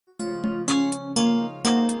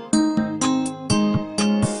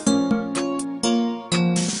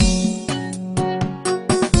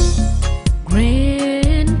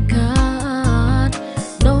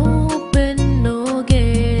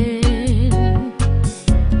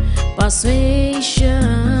Persuasion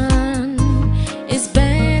is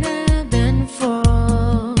better than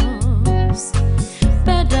force.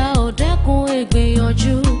 Better o dẹ́kun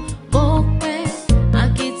ìgbìyànjú bó pẹ́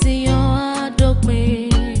akitiyan àdópin.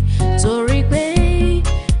 Torí pé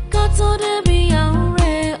ká tó débi àwọn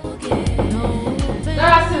rẹ̀ òkè ọ̀hún.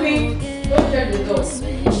 Dára sí mi, don't shut the door.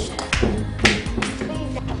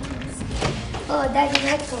 Oh, Daddy,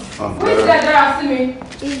 let's go. Who is that Dára sí mi?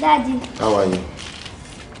 It's Daddy. How are you?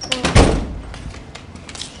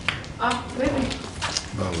 Baby.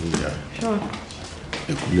 Báwo ni ìyá? Sure.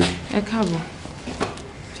 Ẹ kúlé. Ẹ káàbọ̀.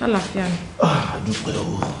 Ṣàlàáfíà ni. Dúpẹ́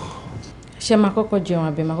o. Ṣé máa kọ́kọ́ jẹun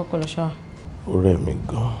àbí máa kọ́kọ́ lọ ṣáwà? Ó rẹ̀ mí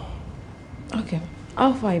gan. Okay.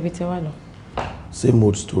 How far ibi tẹ wá lọ? Same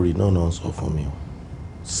old story náà náà sọ fún mi o.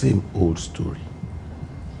 Same old story.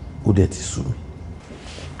 Ó dẹ̀ ti sú mi.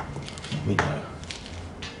 Mi dára.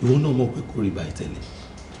 Ìwọ náà mọ̀ pé kò rí báyìí tẹ́lẹ̀.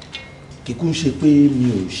 Kíkún ṣe pé mi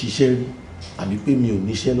ò ṣiṣẹ́ rí àbí pé mi ò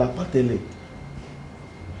níṣẹ́ lápá tẹ́lẹ̀.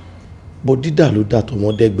 Bọ́ dídà ló dà tó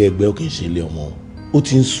wọ́n dẹ́gbẹ̀ẹ́gbẹ́ ó kì í ṣe ilé ọmọ. Ó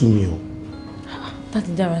ti ń sú mi o.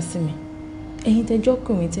 Láti Dára sí mi. Ẹ̀yin tẹjọ́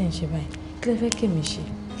kùnrin tẹ̀ ń ṣe báyìí. Kí lẹ fẹ́ kémi ṣe?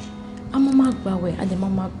 A máa gbààwẹ̀, a dẹ̀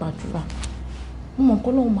máa gbàdúrà. Mo mọ̀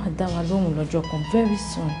nǹkan lóun máa dá wa lóhùn lọ́jọ́ kan very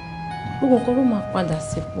soon. Gbogbo nǹkan ló máa padà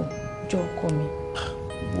sípò jọ ọkọ mi.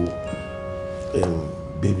 Wo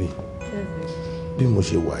baby bí mo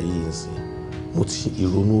ṣe wà yìí ń sìn mo ti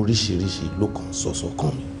ìrònú oríṣiríṣi ló ń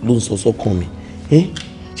sọ sọ́kàn mi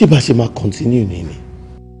ṣé bá ṣe máa continue ni.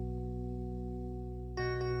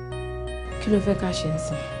 Kí ló fẹ́ ká ṣe ń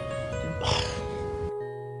sìn?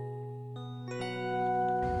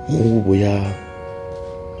 Mo ń wò bóyá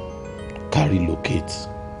ká relocate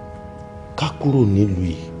ká kúrò nílùú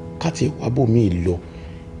yìí ká tiẹ̀ wá bòmíì lọ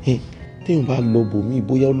téèyàn bá lọ bòmíì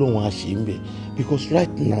bóyá Ọlọ́run á ṣe ń bẹ̀ because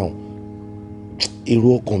right now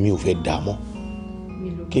èrò ọkàn mi ò fẹ́ dà mọ́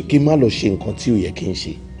kí má lọ ṣe nǹkan tí ò yẹ kí n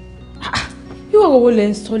ṣe. Yóò wọ́n wo lẹ́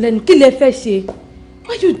ń sọ lẹ́nu kí lẹ fẹ́ ṣe?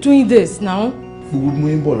 Why you doing this now? Gbogbo mo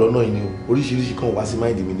ń bọ̀ lọ́nà yìí ni o oríṣiríṣi kan wá sí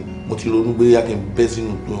máìdì mi ni mo ti ronú pé yá kí n bẹ́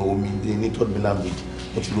sínú omi ní third mainland bridge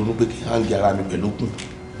mo ti ronú pé kí n hàǹgì ara mi pẹ̀lú òkun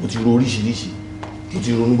mo ti ro oríṣiríṣi mo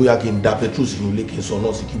ti ronú bóyá kí n da petrol sínú ilé kí n sọ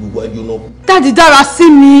náà sí kí gbogbo ayé náà kú. Dáàdì Dára sí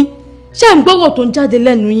mi ṣé ń gbọ́rọ̀ tó ń jáde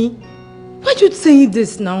lẹ́nu yín? Why you saying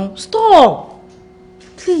this now? Stop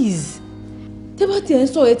please. Tẹ́ bá tiẹ̀ ń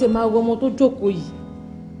sọ̀rọ̀ ẹ tẹ̀ máa rọ ọmọ tó jókòó yìí.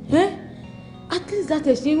 At least that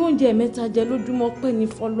is ṣe oúnjẹ mẹ́ta jẹ lójúmọ́ pé ní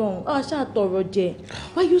fọlọ́run á ṣàtọ̀rọ̀ jẹ.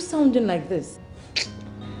 Why you sounding like this?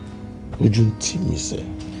 Ojú ń tì mí sẹ́.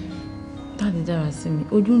 Dáàdì Dára sí mi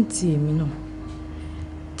ojú ń tì èmi náà.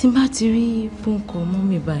 Tí n bá ti rí phone call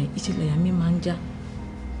mọ́mì báyìí ìṣẹ̀lẹ̀ àyà mi máa ń já.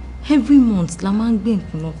 Every month la máa ń gbé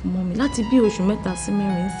nǹkan lọ fún mọ́mì láti bí oṣù 3 sí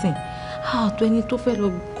 4 sìn. Àtọ́ ẹni tó fẹ́ lọ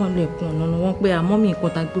kanlẹ̀kùn ọ̀nà wọn pé àmọ́mì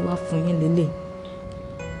nǹkan tá gbé wá fún yín lélẹ̀.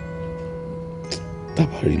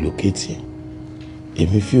 Tábà relocate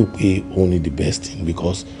èmi feel pé òun ni the best thing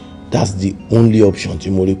because that's the only option tí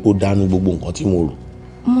mo rí pé ó dánú gbogbo nǹkan tí mo rò.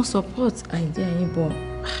 Mo support idea yín bọ̀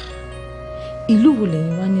ìlú wo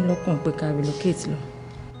lẹ́yìn wá ní lọ́kàn pé ká relocate lọ?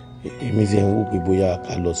 Èmi ti ń wò pé bóyá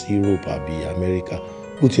ká lọ sí Europe àbí America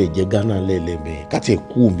bó tiẹ̀ jẹ́ Ghana lẹ́ẹ̀lẹ́bẹ̀ẹ́ ká tiẹ̀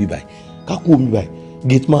kú òun bí báyìí ká kú òun bí báyìí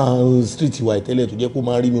gate man street wa ìtẹ́lẹ̀ tó jẹ́ kó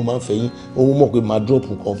máa rí mi ó máa ń fẹ̀yìn òun mọ̀ pé máa drop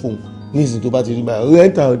nǹkan fóun nísìnyí tó bá ti rí báyìí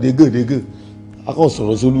rẹ́ńtà dégèdégè a kàn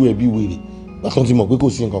sọ̀rọ̀ sólú ẹ̀ bí wèrè bákan ti mọ̀ pé kò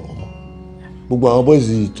sí nǹkan kan mọ́ gbogbo àwọn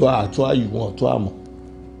bọ́ìsì tó àyù wọn tó àmọ́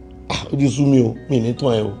ó ti sú mi o mi ní tán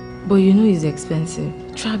ẹ o. But you know it's expensive.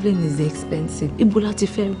 Traveling is expensive. Ibo láti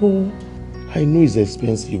fẹ́ rówó. I know it's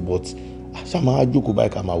expensive but ṣá máa jókòó báyìí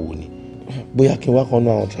ká máa wò ni bóyá kí n wá kan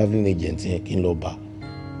náà àwọn travelling agent yẹn kí n lọ bá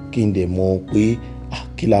kí n dẹ̀ mọ̀ pé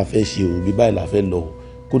kí la fẹ́ ṣe o bí báyìí la fẹ́ lọ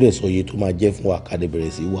kó dẹ̀ sọ iye tó máa jẹ́ fún wa ká dẹ̀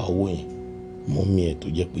bẹ̀rẹ̀ sí wá owó yẹn mọ́ mi ẹ̀ tó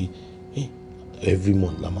jẹ́ pé every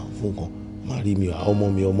month la máa fún kan máa rí mi o ọmọ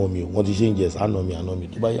mi o wọ́n ti ṣe ń jẹ sí àná mi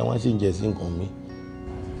tó bá yá wọ́n ṣe ń jẹ sí nǹkan mi.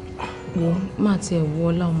 Wọ́n máa tiẹ̀ wọ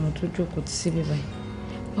ọlá ọmọ tó jókòó ti síbí báyìí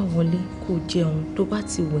wá wọlé kó jẹun tó bá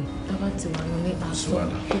ti wẹ̀ tó bá ti wà ní aṣọ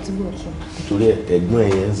tó ti gbọ́ ọ̀kan. nítorí ẹ̀gbọ́n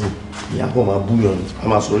ẹ̀yẹ ń sìn ìyá kan máa búyọ̀ ní a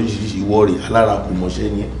máa sọ oríṣiríṣi ìwọ rẹ̀ alára kò mọ̀ṣẹ́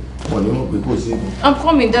ni ẹ̀ wọ́n ní mọ̀ pé kò sí. I'm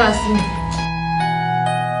coming Dára sí mi.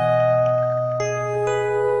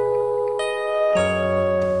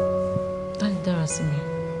 Dáàdì Dára sí mi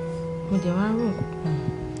mo jẹ wá rò nǹkan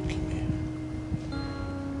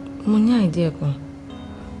mo ní àìdíẹ̀ kan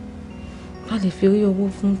a lè fi rí owó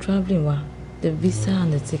fún travelling wa the visa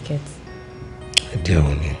and the ticket. ẹ̀dẹ̀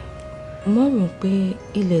ò ní. mo rò pé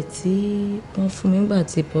ilẹ̀ tí wọ́n fún mi nígbà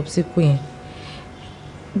tí popsi kú yẹn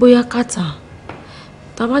bóyá ká tà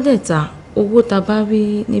tá bá dẹ̀ ta owó tá bá rí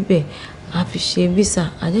níbẹ̀ a fi ṣe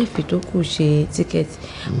visa a dẹ̀ fi tó kù ṣe ticket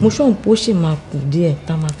mo ṣọ́n pé ó ṣì máa kù díẹ̀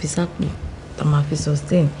tá máa fi sápò tá máa fi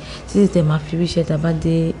sustain títí tẹ̀ máa fi ríṣẹ́ tá bá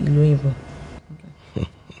dé ìlú òyìnbó.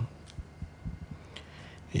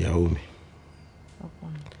 Ìyàwó mi,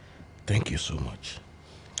 thank you so much.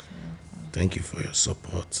 Thank you for your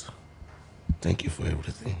support. Thank you for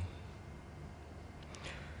everything.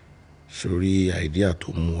 Sori idea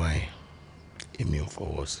tó mú wá ẹ̀, èmi ò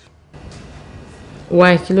fọwọ́ sí.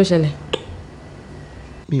 Why? Kí ló ṣẹlẹ̀?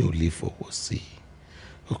 Mi ò lè fọwọ́ sí.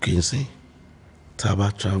 Okay, nsìn, tá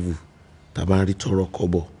bá travel, tá bá ń rí tọrọ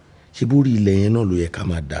kọ́bọ̀, ṣé bórí ilẹ̀ yẹn náà ló yẹ ká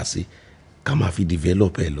máa dá sí, ká máa fi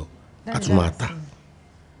develop ẹ lọ, a tún máa tà.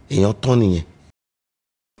 Èèyàn tán nìyẹn.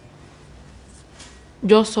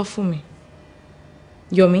 Jọ sọ fún mi.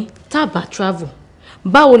 Yomi, tá bá travel,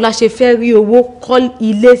 báwo la ṣe fẹ́ rí owó kọ́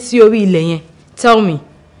ilé sí orí ilẹ̀ yẹn? Tell me.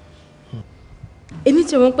 Èmi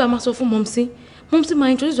tí wọ́n pé a máa sọ fún Mọ́mísí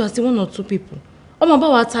máa introduce us to 1 or 2 people. Ọmọ bá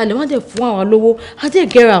wa talẹ̀ wọ́n dẹ̀ fún àwọn lówó, a dẹ̀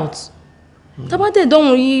get out. Tá bá dẹ̀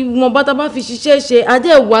dánwò yìí wọn bá tá bá fi ṣiṣẹ́ ṣe, a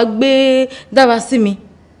dẹ̀ wá gbé dára sí mi.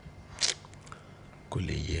 Kò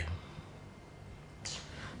lè yẹ.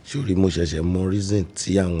 Sori mo ṣẹ̀ṣẹ̀ mọ reason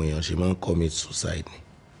tí àwọn èèyàn ṣe máa ń commit suicide ni.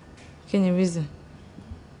 Kí ni reason?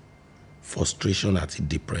 Frustration àti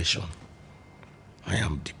depression. I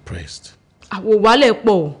am depressed. Àwọ̀ wálẹ̀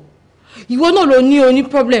pọ̀ o. Ìwọ náà ló ní oní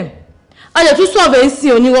problem. A lè tún sọ̀rọ̀ ẹ̀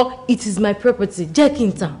sí onírọ́. It is my property. Jẹ́ kí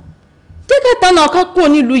n tà. Jẹ́ ká tà náà ká kúrò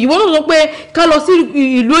nílùú. Ìwọ náà sọ pé ká lọ sí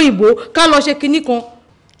ìlú òyìnbó ká lọ ṣe kinní kan.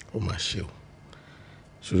 Ó mà ṣe o.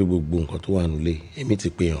 Sórí gbogbo nǹkan tó wà nílé, èmi ti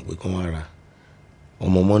pe èèyàn pé kán wá ra.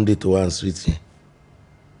 Ọmọ Monday tó wà ní street yẹn.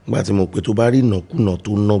 Nígbà tí mo pé tó bá rí ìnákúnà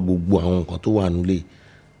tó ná gbogbo àwọn nǹkan tó wà nílé,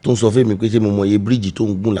 tó ń sọ fún mi pé ṣé mo mọ iye bíríìjì tó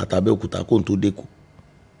ń gùn látàbẹ́ òkúta kó n tó dẹ́kọ̀.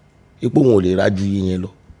 Ipò wọn ò lè rájú iye yẹn lọ.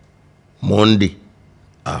 Monday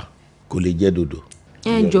kò lè jẹ́ dòdò.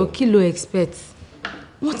 Ẹ jọ kí lo expect?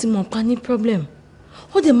 Wọ́n ti mọ̀ pa ní problem.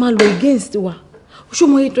 Ó dẹ̀ máa lo against wa. Ṣé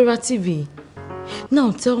mo yẹ tó ra TV?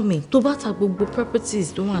 Now tell me, tó bá ta gbogbo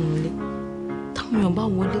properties tó wà nílé, táwọn èèyàn bá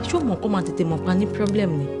wọlé, ṣé o mọ̀ kó máa tètè mọ̀ pa ní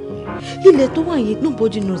problem ni? Ilẹ̀ tó wà yìí,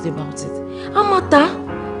 nobody knows about it. A máa ta,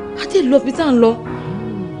 a dẹ̀ lọ bí tá à ń lọ.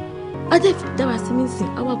 A dẹ̀ fi dára sí mi sìn,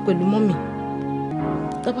 a wà pẹ̀lú mọ́mì.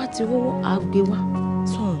 Tá bá ti rówó, a gbé wá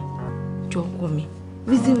sọ̀rọ̀. Jọ ọkọ mi,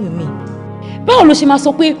 reason with me. Báwo ló ṣe máa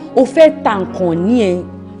sọ pé o fẹ́ ta nǹkan ní ẹ,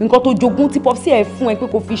 nǹkan tó jogún tí pọ́psí ẹ fún ẹ pé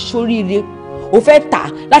kò fi ṣoríire, o fẹ́ tà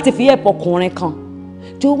láti fi ẹ̀pọ̀ ọkùnrin kan.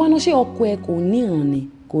 Jọ wá náà ṣé ọkọ ẹ kò ní ìràn ni,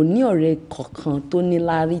 kò ní ọ̀rẹ́ kankan tó ní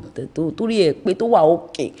lárí torí ẹ pé tó wà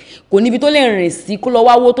òkè, kò níbi tó lè rìn sí kó lọ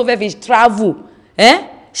wáwó tó fẹ́ fi travel.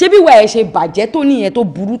 Ṣé bí ìwà ẹ̀ ṣe bàjẹ́ tó nìyẹn tó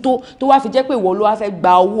burú tó wá fi jẹ́ pé ìwọ ló wá fẹ́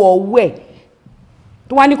gba owó ọwọ́ ẹ̀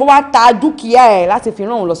tó wá ní kó wá ta dúkìá ẹ̀ láti fi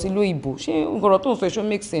rán òun lọ sí ìlú ìbò? Ṣé nǹkan tó ń sọ èso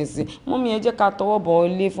make sense? Mọ́mí ẹ jẹ́ ká tọwọ́ bọ̀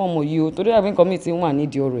ilé fọ́ọ̀mù yìí o torí àbí nǹkan mi ti wà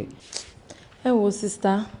nídìí ọ̀rọ̀ ẹ̀. Ẹ wo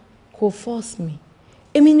sista, kò force me.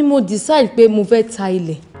 Èmi ni mo decide pé mo fẹ́ ta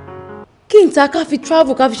ilẹ̀. Kí n ta ká fi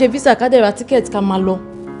travel ká fi ṣe visa ká dẹ̀ ra ticket ká máa lọ.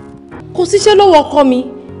 Kò síṣẹ́ lọ́wọ́ ọkọ mi.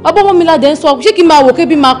 Ọbọ̀ mi ládẹ̀ ń sọ ṣé kí n máa wò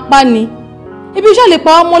kébi máa pa ni. Ibi iṣẹ́ lè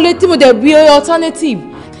pa ọmọ létí mo dẹ̀ bí alternative.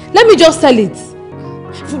 Let me just sell it.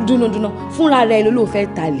 Dúnà fúnra rẹ̀ ló fẹ́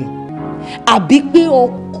talẹ̀ àbí pé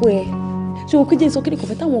ọkọ ẹ̀ ṣé o kéde sọ kí ni kò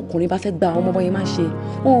fẹ́ táwọn ọkùnrin bá fẹ́ gba àwọn ọmọ yẹn máa ṣe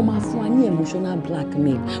wọ́n máa fún wa ní emotional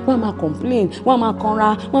blackmail, wọ́n máa complain, wọ́n máa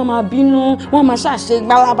kanra, wọ́n máa bínú, wọ́n máa ṣàṣe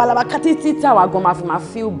gbalabalaba kátítí tí àwa gan máa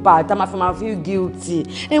feel bad tá máa feel guilty.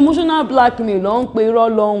 Emotional blackmail ló ń pe irọ́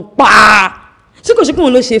ló ń pa. Ṣé kò ṣe kí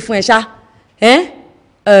wọn ló ṣe fún ẹ ṣá?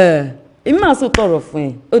 Èmi máa sọ tọrọ fún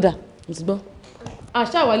ẹ. Ó dà mo ti gbọ́.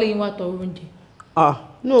 Àṣà wà lẹ́yìn wa tọrọ oúnjẹ.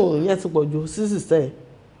 No, yẹn ti pọ̀ ju sísìsẹ́ ẹ̀.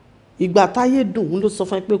 Ìgbà táyé dùn ún ló sọ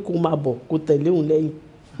fún ẹ pé kó máa bọ̀ kó tẹ̀lé òun lẹ́yìn.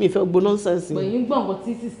 Mi ìfẹ́ gbọ́ nọ́ńsẹ̀nsì. Bọ̀ yín gbọ́ nǹkan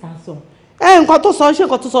tí sísà sọ. Nǹkan tó sọ ṣé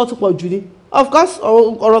nǹkan tó sọ ti pọ̀ jù ni. Of course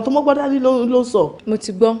ọ̀rọ̀ tó mọ́ gbọ́dá ní ló sọ. Mo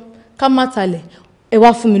ti gbọ́ ká má talẹ̀ ẹ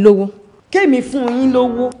wá fún mi lówó. Kémi fún yín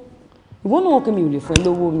lówó. Ìwọ náà wọ́n kémi ò lè fún ẹ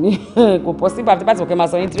lówó mi. Kò possible àti bá ti wọ́n kẹ́ máa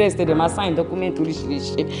sọ interest ẹ̀ máa sign document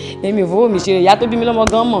oríṣiríṣi. Èmi ò fowó mi ṣeré, ìyá tó bí mi lọ́mọ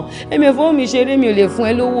gan mọ̀. Èmi ò fowó mi ṣeré, mi ò lè fún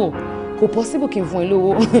ẹ lówó. Kò possible kí n fún ẹ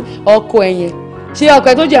lówó. Ọkọ ẹ yẹn ṣé ọkọ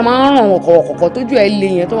ẹ tó jẹ máa ń ràn ọ̀kọ̀ọ̀kọ̀ tójú ẹ lè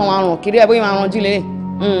yẹn tó máa ràn kiri ẹ bóyá máa ranjú lélẹ̀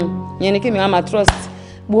yẹn ni kémi wá máa trust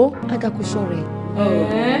wo agakuṣọ rẹ.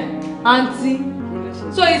 Àǹtí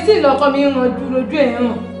so ìsìn ìlọkọ mi ń ranjú lójú ẹ̀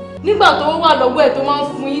hàn nígbà tó wà lọ́wọ́ ẹ̀ tó máa ń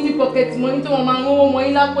fún yín ní pocket money tó máa ń rówó mọ́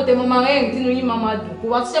yín lápò tẹ́ máa rẹ́rìn tínú yín máa dùn kó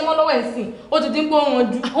wá ṣiṣẹ́ mọ́ lọ́wọ́ ẹ̀ sìn ó ti dín pé ó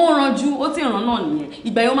ranjú. Ó ranjú ó ti ràn náà nìyẹn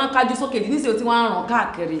ìgbà yẹn ó máa ń kájú sókè níṣẹ́ ó ti wá ń ràn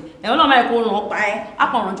káàkiri ẹ̀rọ náà máa kó ràn pa ẹ́ á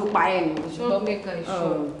kàn ranjú pa ẹ́ ni.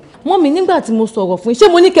 Mọ́mì nígbà tí mo sọ̀rọ̀ fún yín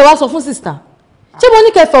ṣé mo ní kẹ́ wá sọ fún sista ṣé mo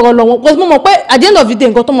ní kẹ́ fọ̀rọ̀ lọ wọn because mo mọ̀ pé at the end of the day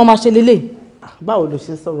nǹkan tó máa ṣe lélẹ̀. Báwo ló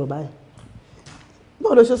ṣe ń sọ̀rọ̀ báyìí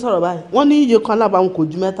báwo ló ṣe sọ̀rọ̀ báyìí wọ́n ní iye kan alábàáhùn kò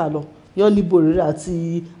ju mẹ́ta lọ yán ní bòrèrè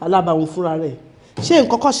àti alábàáhùn fúnra rẹ̀ ṣé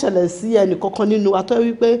nǹkan kan ṣẹlẹ̀ sí ẹnì kankan nínú wa tó yẹ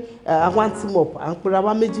wípé àwọn team up à ń pera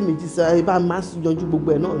wá méjì sọ ẹ bá máa ń yanjú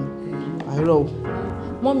gbogbo ẹ̀ náà ni àìrọ̀ o.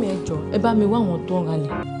 mọ́mí ẹ jọ̀ọ́ ẹ bá mi wá àwọn tó ń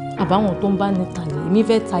ralẹ̀ àbáwọn tó ń bá ní talẹ̀ èmi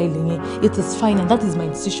fẹ́ ta ilẹ̀ yẹn it is fine and that is my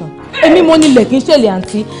decision. èmi mo nílẹ̀ kì í ṣẹlẹ̀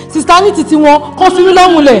àǹtí sista ní titi wọn kọ́ sínú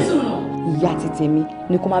lọ́múlẹ̀. ìyá ti tèmi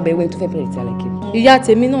ni kó má bẹ wẹ́n tó fẹ́ bẹ̀rẹ̀ tí a lè kiri. ìyá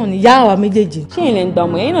tèmi náà ni ìyá àwa méjèèjì. ṣé ilẹ̀ ń gba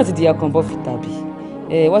ọmọ yẹn náà ti di ọkàn bọ́ fi tàbí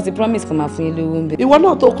wọ́n ti promise kan máa fún yín lówó ń bẹ̀. ìwọ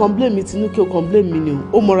náà tó complain mi tinú kí o complain mi ni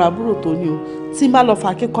o mọ̀ra àbúrò tó ní o tí n bá lọ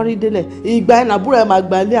fà kíkọ́rí délẹ̀ ìgbà ẹ̀ nàbúrò ẹ̀ máa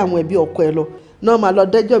gba ilé àwọn ẹbí ọkọ ẹ lọ náà máa lọ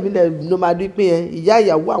dẹ́jọ́ mi lẹ̀ ló máa rí pé ìyá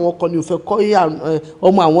ìyàwó àwọn kan ní ò fẹ́ kọ́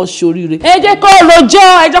ọmọ àwọn ṣoríire. ẹ jẹ́ kó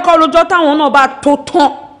rojọ́ táwọn náà bá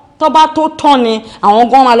tó tán ni àwọn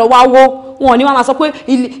gan máa lọ wá wó wọn ní wọn máa sọ pé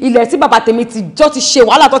ilẹ̀ tí bàbá tèmi ti ṣe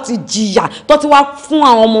wàhálà tó ti jìyà tó ti wá fún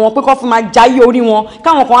àwọn ọmọ wọn pé kó fi máa jayé orí wọn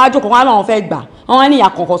káwọn kan á jókòó wọn láwọn fẹ́ gbà wọn ní ìyá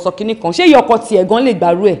kankan sọ kinní kan ṣé ìyá ọkọ tiẹ̀ gan lè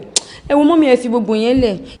gbàrú ẹ̀ ẹ wo mọ́mí ẹ fi gbogbo yẹn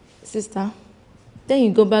lẹ̀. sista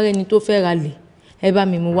tẹ́yìn gan bá rẹni tó fẹ́ ra lẹ̀ ẹ bá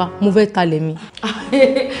mi mú wá mo fẹ́ talẹ̀ mi.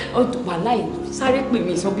 wàhálà yìí sáré pè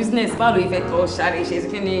mí sọ business báwo ló fẹ́ tọ́ sáré ṣe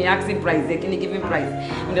kí ni asking price kí ni giving price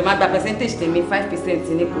ǹdẹ̀ máa gba percentage tèmi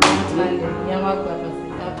 5% ní kò ní. ìyá wa gba percentage.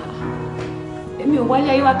 èmi ò wálé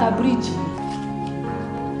ayé wa ka bíríìjì.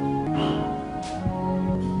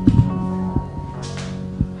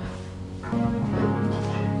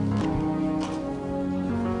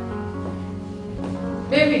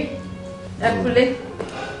 baby ẹ kúlé.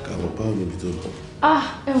 kàwọ́ báwo níbi tó lọ.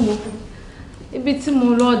 ẹ wo ibi tí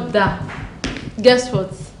mo lọ dà guess what.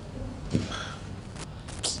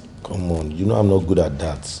 Come on, you know I'm not good at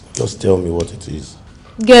that. Just tell me what it is.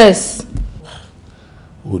 Guess.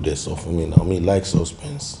 Oh, there's so for me now. Me like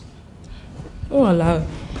suspense. Oh, Allah.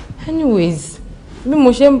 Anyways, bí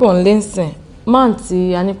mo ṣe ń bọ̀ nílé ńsìn, man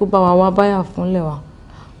tí a ní kó bá wa wá báyà fúnlẹ̀ wa.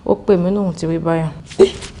 Ó pè mí náà tí rí báyà.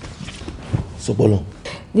 So bolo.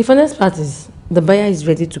 The funniest part is the buyer is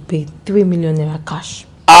ready to pay 3 million naira cash.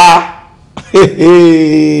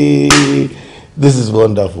 This is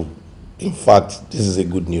wonderful. In fact, this is a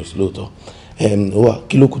good news, lóòótọ́.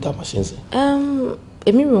 Kí ló kù tá máa ṣe ń sìn?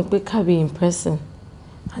 Èmi rò pé ká be in person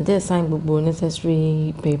and then sign gbogbo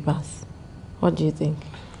necessary papers. What do you think?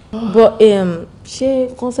 But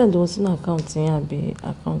ṣé consent wọn sínú account yẹn àbí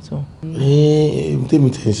account wọn? Tèmi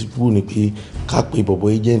tẹ̀ sí púpọ̀ ni pé ká pe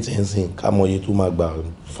bọ̀bọ̀ agent ẹ̀ ń sìn ká mọ iye tó máa gbà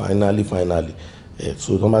finally.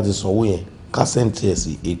 So tó bá ti sanwó yẹn ká send tiẹ̀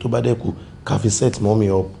sí èyí tó bá dẹ́kù ká fi set mọ́mí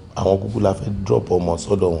up àwọn kúkú la fẹ́ drop ọmọ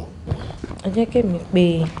sọ́dọ̀ wọn. Ẹ jẹ́ kẹ́mi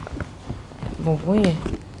pé bọ̀bọ̀ yẹn.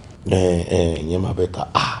 Ìyẹn máa bẹ ta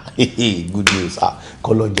good news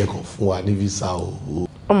kọ́lọ́ jẹ́ kan fún wa ní visa o.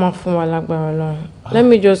 Ọmọ fún wa lágbára Ọlọ́run. Let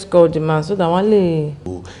me just call the man so that wọ́n lè.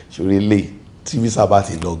 Ṣòro ilé tí visa bá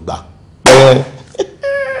ti lọ gbà wọ́n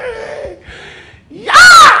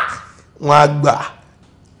á gbà.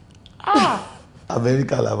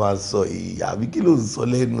 Amẹ́ríkà la máa sọ èyí àbí kí ló ń sọ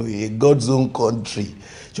lẹ́nu yìí God's own country.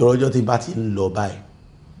 Ṣòro ọjọ́ tí bá ti ń lọ báyìí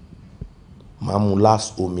máa mú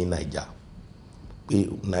last omi Naija pé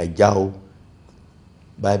Naija o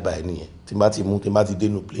bye bye nìyẹn tí bá ti mú tí bá ti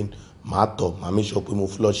dénú plane máa tọ̀ máa make sure pé mo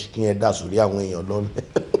flush kí yẹn dà sórí àwọn èèyàn lọ́nà.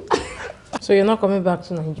 So you're not coming back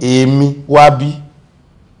to Nigeria? Èmi wá bí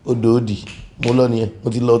odò òdì mo lọ nìyẹn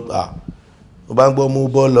mo ti lọ mo bá ń gbọ́ mo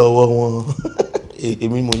bọ́ lọ́wọ́ wọn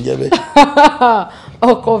èmi mò ń jẹ́ bẹ́ẹ̀.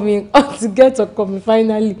 Ọkọ mi to get ọkọ mi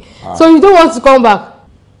finally. So you don't want to come back?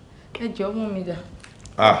 Ẹ jọ̀ọ́ mú mi dà.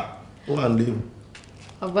 Ó wà nílé.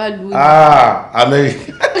 Bàbá lu.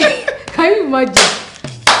 America. Can you imagine?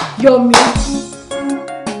 Yomi.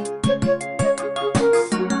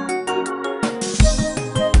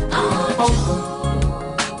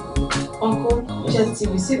 Uncle, just to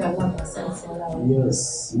receive a lot of sense.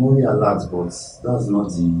 Yes, money alert, but that's not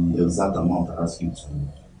the exact amount I ask you to.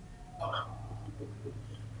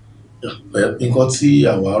 Nǹkan tí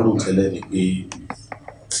àwa rò tẹ́lẹ̀ ni pé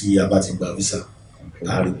tí a bá ti gba visa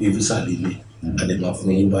a rí pé visa lélẹ̀ a lè máa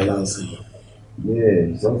fún yín balance yìí.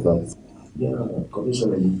 Yeah, just that. Yeah, condition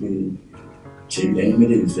like you pay change any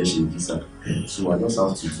minute refresh visa. So I just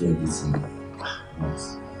have to do everything.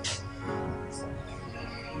 Yes.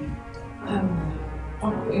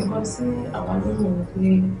 Nǹkan tí àwa lórí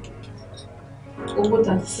ni pé owó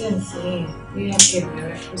tàbí sẹ́ǹsì ní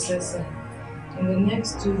akẹ́bẹ̀rẹ̀ processing in the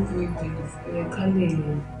next 2-3 weeks ká lè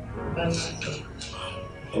bá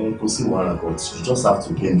mi. Kò sí wàhálà, but you just have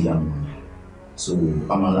to pay me that money. So I'm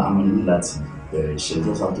gonna need that. She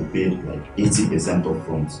just have to pay like 80% up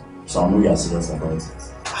front. So I know you are serious about it.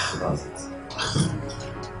 So that's it.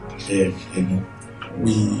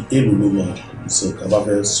 We able to So if I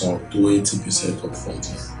have some to 80% of front,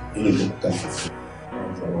 you know the time.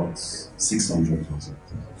 About 600,000.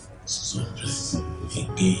 600.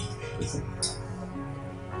 Okay.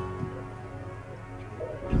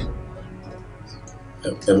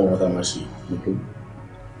 Everyone what I'm actually.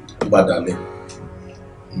 But darling,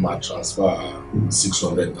 my transfer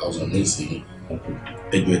 600,000 missing.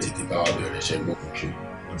 Ẹjọ́ tètè bá wa bẹ̀rẹ̀ ṣe gbọ́.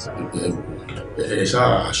 Ẹ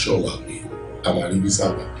ṣáà aṣọ wa pé a máa rí visa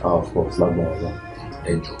gbà. Of course, lágbára.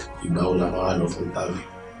 Ẹjọ́ ìgbà wo la máa lọ fún tàbí.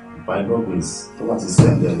 By God grace, tó bá ti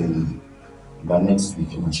send by next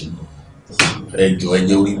week in Chile. Ẹjọ́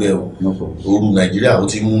ẹjẹ́ orí bẹ́ẹ̀ o. Ooru Nàìjíríà ó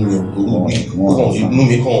ti mú mi o. Ooru bí inú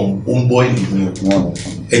mi kàn ó ń bọ́ ìlú mi o.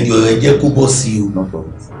 Ẹjọ́ ẹjẹ́ kó bọ́ sí o.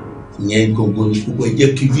 Ìyẹn gbogbo ní púpọ̀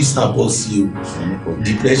ẹjẹ́ kí visa bọ́ sí o.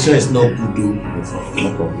 Depression is not good o.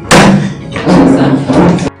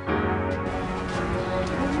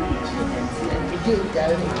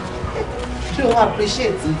 Ṣé o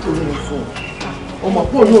appreciate nítorí mi fún o? Ọmọ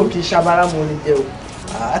pọ̀ náà kì í ṣabara mo ní jẹ́ o.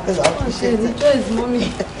 Appreciate it. Enjoy his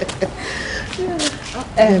mommy.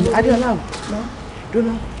 Adéọlá,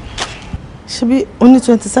 dúró. Ṣebí ó ní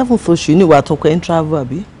 27th oṣù ní ìwà àtọkọ ẹ̀ ń travel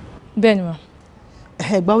àbí? Bẹ́ẹ̀ni ma.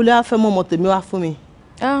 Ẹ̀gbà wo lè wá fẹ́ mọ́ ọmọ tèmi wá fún mi?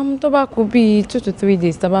 Tó bá kù bí 2 to 3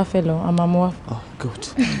 days tá bá fẹ́ lọ, a máa mú wá. Oh good.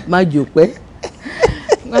 Má jò pẹ́.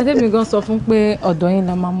 Ademi gan sọ fún pé ọ̀dọ̀ yín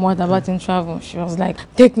la máa mú wá tá bá ti ń travel. She was like,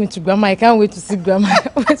 take me to grandma. I can't wait to see grandma.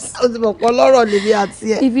 Ó ti mọ̀ pọ̀ lọ́rọ̀ lèmi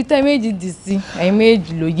àti ẹ̀. Ibi tẹ́ méjì dì sí, ẹ̀yin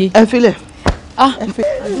méjì ló yé. Ẹ filẹ̀.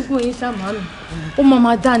 Àdúgbò yín ṣàmánù. Ó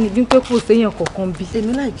máa dá ní bí pé kò séèyàn kankan bí.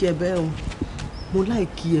 Èmi láìkí ẹ bẹ́ẹ̀ o. Mo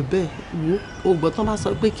láìkí ẹ bẹ́ẹ̀ wo. Ògbọ́n tán bá sọ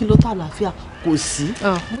pé kí ló tà láfíà kò sí.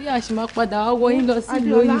 Bóyá a ṣì máa padà wọ yín lọ sí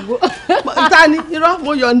ìlú òyìnbó. Ta ni irọ́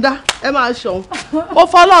mo yọ̀ǹda ẹ máa ṣọ̀hún. Ó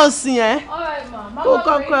fọlọ́ sìn ẹ́. Ó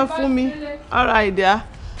kọ́kọ́ ẹ fún mi. Ara ìdá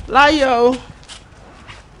láyọ̀ o.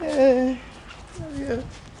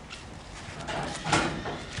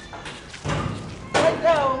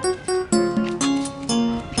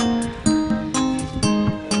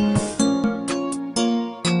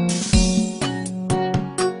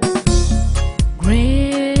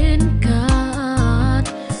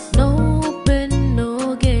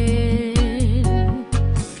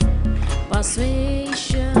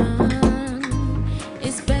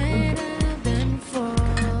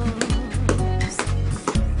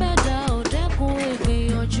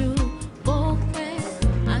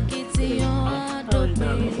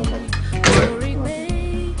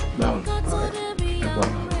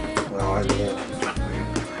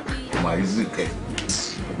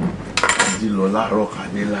 Láàárọ̀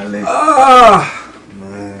kàdé lálẹ́.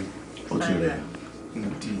 Ó ti rẹ̀.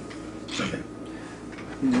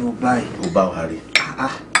 Mo báyìí. Ó bá wa rí.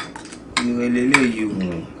 Ìwé lélẹ́yìí o.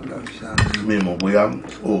 Mi mọ̀ bóyá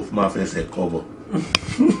ó máa fẹsẹ̀ kọ́ bọ̀.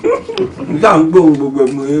 Nígbà ń gbóhùn gbogbo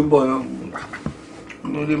ẹ̀gbọ́n yẹn bọ̀ náà.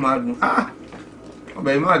 Inú ilé máa dùn.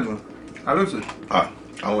 Ọbẹ̀ yìí máa dùn. Alóòsè.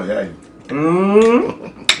 Àwọn ìyá yìí.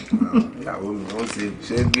 Ìyàwó mi, wọ́n ti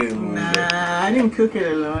ṣe é gbé mi. I didn't cook it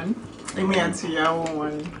alone. Èmi àti ìyàwó wọn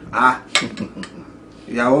ni.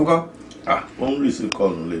 Ìyàwó ńkọ́? Wọ́n ń rí sí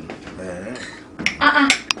kọ́ọ̀nù lẹ́nu.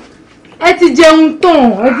 Ẹ ti jẹun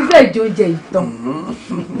tán, ẹ ti fẹ́ jẹ oúnjẹ ìtàn.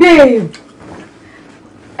 Babe.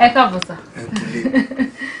 Ẹ káàbọ̀ sà.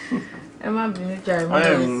 Ẹ má bínú jàre, mo lọ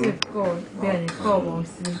sí ẹ̀kọ́ bẹ́ẹ̀ ni kọ́ wọn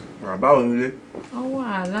sí. Bàbá ò nílé. Ọwọ́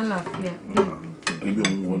àlàáfíà. Ibi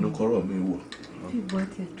òun wọnú kọ́rọ̀ mi wọ̀. Ìbọn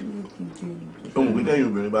ti dúró kìí Ohun pé tẹ́yìn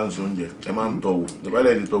obìnrin bá ń sọ oúnjẹ, ẹ máa ń tọ̀wò.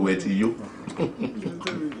 Ìbálẹ̀ ní tọ̀wò ẹ ti yó.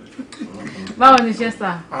 Báwo ni iṣẹ́ sà?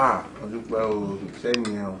 Mo dúpẹ́ o, iṣẹ́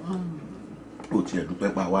nìyẹn o. Ó ti ẹ̀dúpẹ́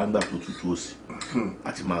pa wá nígbà tó tutù òsì.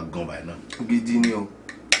 Àti máa gan báyìí náà. Gidi ni o,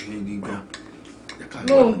 gidi gan.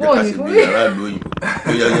 Bóò ní fún mi. Yàrá ìlú òyìnbó.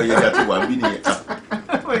 Yóyá ti wà bí nìyẹn.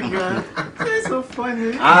 Oh my God, that's so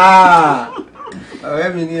funny.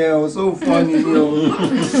 Ọ̀rẹ́ mi ni ẹ o, so funny ni o.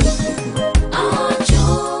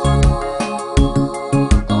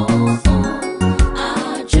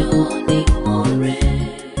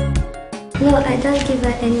 No, I don't give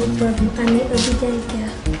her any problem. I'm an obedient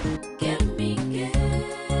girl.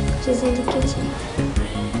 She's in the kitchen.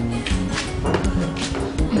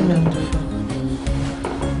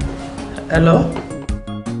 Hello?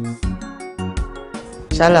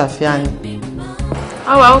 Ṣàlàáfíà ni.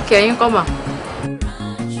 Okay, yín kọ́ mà.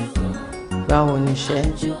 Báwo ni iṣẹ́?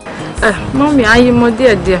 Mọ́mí ayé mọ́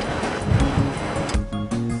díẹ̀díẹ̀.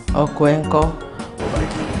 Ọkọ ẹ̀ ń kọ́?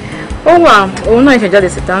 Ó wà, òun náà ìṣẹ̀jáde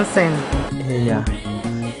síta ń sìn. Ẹ̀yà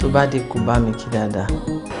tó bá dé kó bá mi kí dáadáa.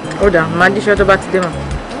 Ó dà, máa díṣẹ́ tó bá ti dé mà.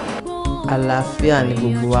 Àlàáfíà ni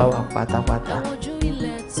gbogbo wa wà pátápátá.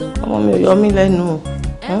 Ọmọ mi ò yọ mí lẹ́nu.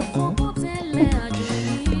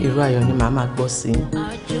 irú ayọ̀ ni màá máa gbọ́ sí yín,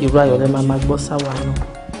 irú ayọ̀ ni màá máa gbọ́ sáwa náà.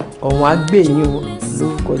 Ọ̀run á gbé yín o,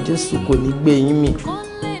 lórúkọ Jésù kò ní gbé yín mì.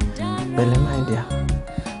 Pẹ̀lẹ́ my dear,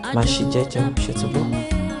 máa ṣe jẹ́jẹ́ o, ṣe tó bọ́.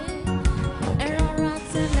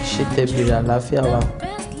 Ṣé tẹ̀bìrì àlàáfíà wa?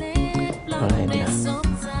 All right dear.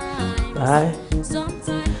 Bye.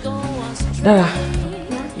 Dara,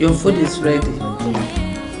 your food is ready.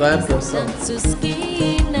 Go help yourself.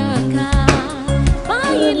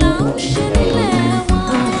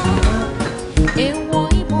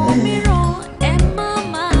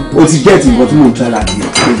 O ti gẹ́ẹ̀tì nǹkan tí mò ń try láti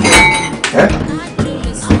ẹ́.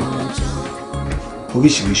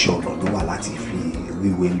 Oríṣiríṣi ọ̀nà ló wà láti fi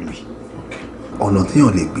wíwé lù yìí. Ọ̀nà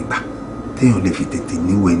téèyàn lè gbégbà téèyàn lè fi tètè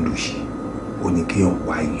níwèé lù yìí ó ní kéèyàn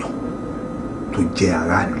wá èèyàn tó jẹ́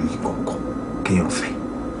aráàlú yìí kọ̀ọ̀kan kéèyàn fẹ́.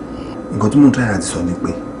 Nǹkan tí mò ń try láti sọ ni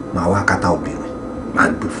pé màá wá akátá obìnrin màá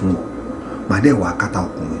gbé fún wọn, màá dẹ̀ wá akátá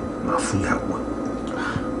ọkùnrin màá fún ìyàwó.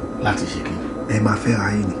 Láti ṣe kí ẹ máa fẹ́ ra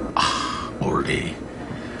yín ni. Ọ̀rẹ́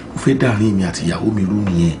mo fẹ́ dàrin mi àti ìyàwó mi rú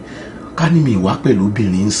nìyẹn. Ká ní mi wá pẹ̀lú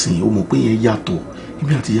obìnrin ń sìn ó mọ̀ pé yẹn yàtọ̀,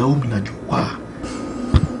 èmi àti ìyàwó mi lájọ wà.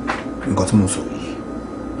 Nǹkan tí mo sọ yìí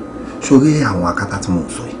sórí àwọn akátá tí mo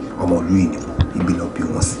sọ yìí ọmọ ìlú yìí ni wọn ibi lọ bí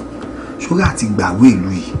wọn sí. Sórí àti gbàwé ìlú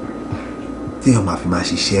yìí téèyàn máa fi máa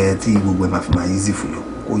ṣiṣẹ́ tí gbogbo ẹ̀ máa fi máa easy fún yàn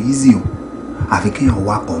kò easy o, àfi kéèyàn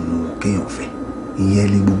wá kan nu kéèyàn fẹ́. Ìyẹn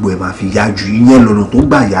ni gbogbo ẹ̀ máa fi yá jù, ìyẹn lọ́nà tó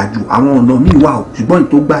gbà yá jù. Àwọn ọ̀nà míì wà o ṣùgbọ́n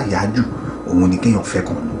tó gbà yá jù òun ni kéèyàn fẹ́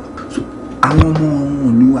kan nu. Àwọn ọmọ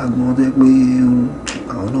ìlú agbọn tó yẹ pé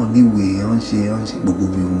àwọn náà níwèé wọ́n ṣe gbogbo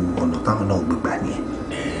ọ̀nà táwọn náà gbé gbà nìyẹn.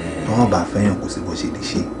 Tọ́wọ́n bá fẹ́yàn kò sí bó ṣe lè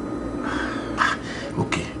ṣe.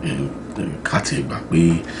 Ok, ká tiẹ̀ gbà pé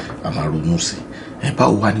a máa ronú sí i.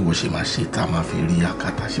 Báwo wá ní wọ́n ṣe máa ṣe tá a máa fi rí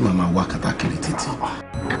akátá, ṣé máa wá akátá kiri títì?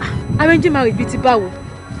 Arrange marriage bíi ti báwo?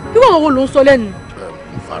 Bí wọ́n wo ló ń sọ lẹ́nu?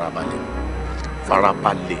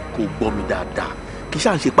 Farabalẹ̀ kó gbọ́ mi dáadáa. Kì í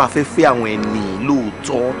ṣáà ń ṣe pé a fẹ́ fẹ́ àwọn ẹni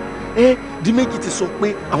lóòótọ́. Di méjì ti sọ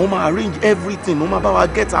pé àwọn máa arrange everything, wọ́n máa bá wa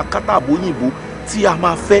get akátá àbóyìnbó tí a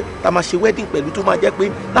máa fẹ́, tá a máa ṣe wedding pẹ̀lú tó máa jẹ́ pé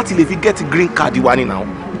láti lè fi get green card wa ni now.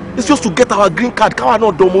 It's just to get our green card káwa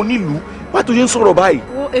náà dọmọ nílùú. Why tó ṣe ń sọ̀rọ̀ báyìí?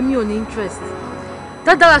 Wo èmi ò ní interest.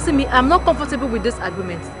 Dáadáa sí mi, I'm not comfortable with this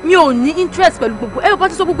agreement. Mi ò ní interest pẹ̀lú gbogbo ẹ bá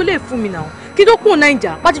ti sọ gbogbo lè fún mi náà. Kí ló kún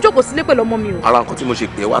Naija? Bá ti jókòó sílé pẹ̀lú ọmọ mi o. Ara nǹkan tí mo ṣe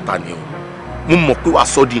pè é wá ta ni o. Mo mọ̀ pé wàá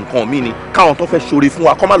sọ di nǹkan mi ni káwọn tó fẹ́ ṣoore fún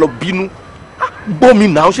wa kó má lọ bínú. Gbọ́ mi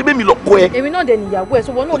náà, ṣé bẹ́ẹ̀ mi lọ kọ́ ẹ. Èmi náà dẹ̀ níyàwó ẹ̀,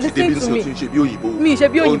 so wọ́n náà listen to me. Mi ṣe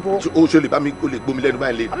bí òyìnbó. O ṣe lè bá mi, o lè gbómi lẹ́nu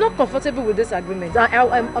báyìí lé. I'm not comfortable with this agreement.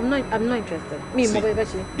 I'm not interested. Mi mọ̀ bẹ́ẹ̀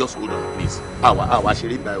ṣe. Just hold on please. Àwa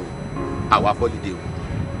ṣeré bíbá o. Àwa fọ́lídé o.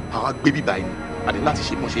 Àwa gbé bíbá yìí. Àdé láti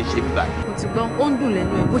ṣe bó ṣe ń ṣe bíbá yìí. Mo ti gbọ́, ó ń dùn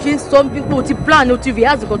lẹ́nu ẹ̀. Bó ṣe ń sọ bí pé o ti plan, o ti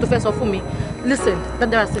rehearse nǹkan tó fẹ́ sọ fún mi. Listen,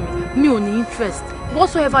 dáadáa sí mi ò ní interest.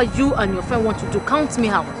 Whatsoever you and your friend want to do, count me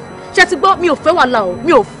out. Ṣé ti gbọ́ mi ò fẹ́ wàhálà o,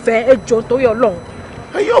 mi ò fẹ́ ẹjọ́ torí Ọlọ́run.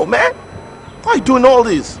 Hey yo man, why you doing all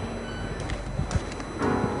this?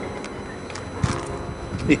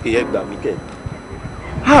 Ẹ gbà mí kẹ́.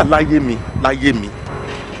 Láyé mi.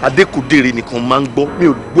 Adékòdèrè nìkan máa ń gbọ́. Mi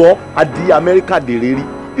ò gbọ́ Adé Amẹ́ríkà dèrè rí.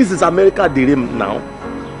 This is America dèrè now.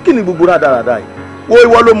 Kí ni gbogbo rádaràda yìí? Wo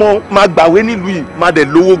ìwọ ló mọ máa gbàwé nílùú yìí, máa dẹ̀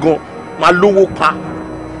lówó gan, máa lówó pa.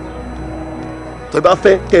 Tó bá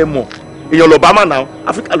fẹ́ kẹ́ ẹ mọ̀, èèyàn l'Obama now.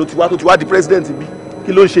 Áfíríkà ló ti wá tó ti wá di president bí.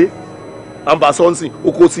 Kí ló ń ṣe? Amba Sonsi,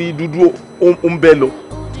 oko ti dúdú ó ń bẹ lọ.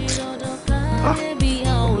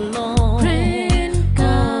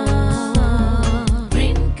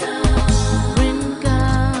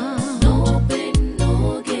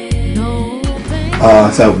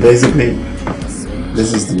 So basically,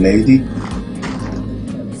 this is the lady.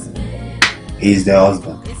 He's the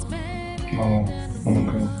husband. Oh,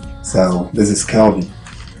 okay. So this is Kelvin.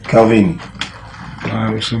 Kelvin.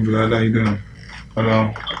 What's up, brother? How you doing?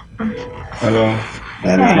 Hello.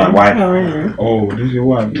 That is my wife. Oh, this is your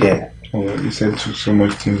wife? Yeah. Oh, you said so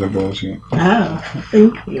much things about you.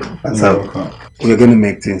 Thank you. So we're gonna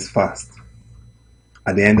make things fast.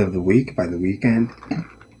 At the end of the week, by the weekend,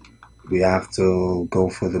 we have to go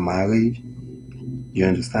for the marriage. You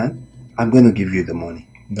understand? I'm gonna give you the money.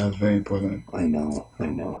 That's very important. I know.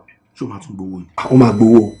 Ṣé o máa tún gbowó ni? Ó máa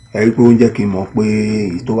gbowó. Ẹ rí pé ó ń jẹ́ kí n mọ̀ pé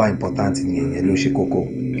èyí tó wà important ni ìyẹn ló ṣe kókó.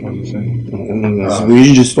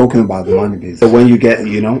 We're just talking about the money bit. So when you get,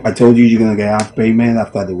 I told you you're gonna get half payment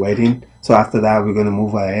after the wedding. So after that, we're gonna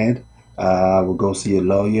move ahead. We'll go see a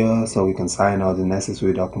lawyer so we can sign all the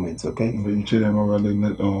necessary documents, okay? But you told them about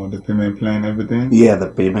the payment plan, everything? Yeah, the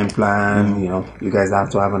payment plan, you guys have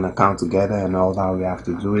to have an account together and all that, we have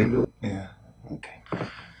to do it. Yeah. Okay.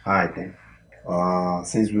 All right then.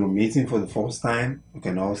 Since we were meeting for the first time, we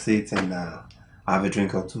can all sit and have a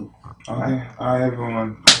drink or two. Okay. Hi,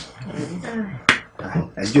 everyone.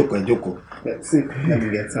 I joke. Let's see. Let me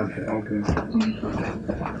get something. Okay.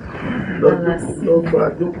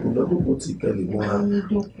 Jókòó tí kẹ́ lè mọ́ra.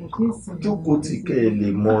 Jókòó tí kẹ́ lè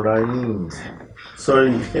mọ́ra yín.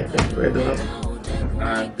 Sorry.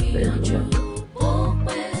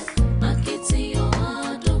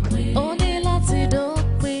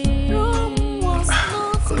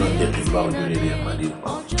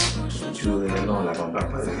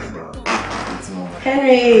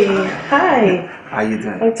 Henry, hi. How you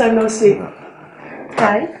doing? Long time no see.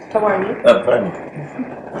 Hi, how are you? Fine.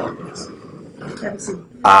 Have a seat.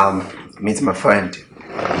 Meet my friend,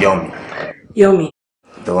 Yomi. Yomi.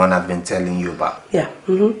 The one I've been telling you about. Yeah.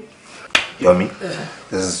 Yomi,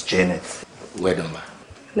 this is Janet. Wedumba.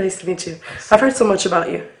 Nice to meet you. I've heard so much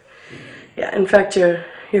about you. Yeah, in fact, your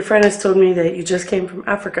friend has told me that you just came from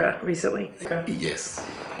Africa recently. Yes.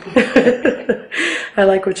 I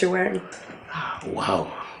like what you're wearing. Wow.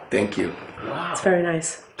 Thank you. Wow. It's very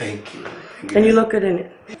nice. Thank you. And you look good in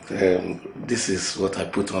it. This is what I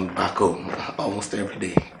put on back home almost every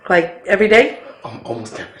day. Like every day?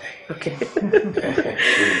 Almost every day. Okay.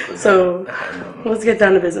 So, let's get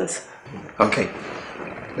down to business. Okay.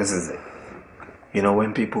 This is it. You know,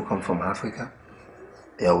 when people come from Africa,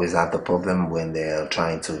 they always have the problem when they're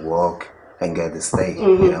trying to work and get the stay.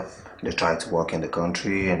 You know, they're trying to work in the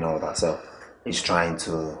country and all that. So, he's trying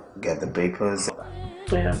to get the papers.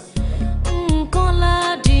 Yeah.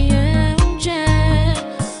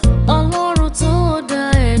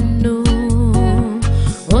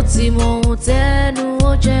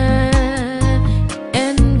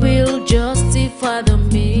 And we'll justify the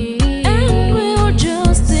means. And we'll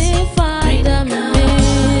justify the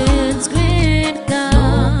means. Green card.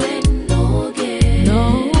 No pain, no gain.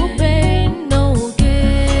 No pain, no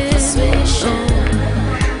gain. Persuasion.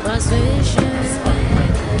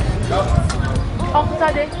 Uncle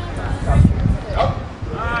Tade.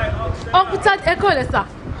 Uncle Tade, ẹ kọ́ lẹ sà.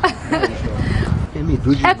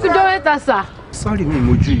 Ẹ fi dọ́wẹ́ ta sà. Sorry, me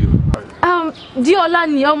mojú you. Diola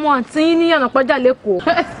ni ọmọ àǹtí yín ní Ànàpájà lÉkòó.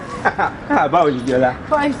 Báwo ni Diola?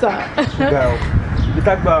 Fine sir. Ṣùgbọ́n o, ibi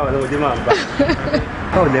tá gbà ọ̀nà òde máa ń bá.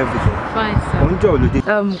 Báwo lẹ́ẹ̀bùsọ̀? Fine sir. Òun jẹ́ olóde.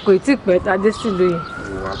 Kò tí pẹ́ Tadé sí lóye.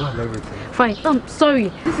 Wà bá lẹ́ẹ̀bùsọ̀. Fine. Sorry.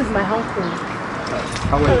 This is my uncle.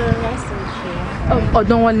 How are you? Nice to meet you.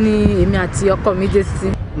 Ọ̀dọ̀ wọn ni èmi àti ọkọ mi dé sí.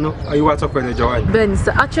 No, ayé wa tọ́pẹ́ ní ọjọ́ wáyé. Bẹ́ẹ̀ni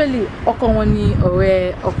sir, actually ọkọ wọn ni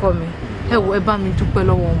ọ̀rẹ́ ọkọ mi. Ẹ wo ẹ bá mi dúpẹ́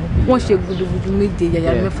lọ́wọ́ wọn. Wọ́n ṣe gudugudu méje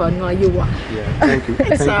yàyà mẹ́fà ní ayé wa. Yeah, thank you.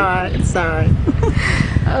 It's alright, it's alright.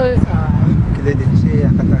 Kí lè dé ṣe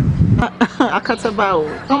Akata ni? Akata báwo?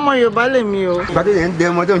 Ọmọ Yorùbá lèmi o. Ìgbàdo yẹn ń dẹ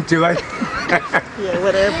ọmọdé ń ṣe wáyé. Yeah,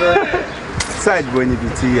 whatever. Side bo níbi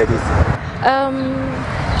tí ẹ dé sí.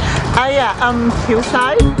 Yeah,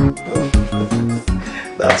 hillside.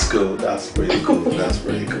 That's cool. That's pretty cool. That's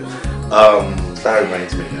pretty cool. That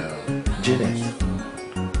reminds me, Janet,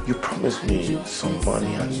 you promised me some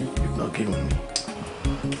money and you've not given me.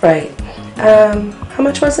 Right. How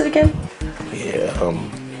much was it again? Yeah,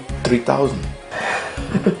 3,000.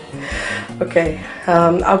 Okay.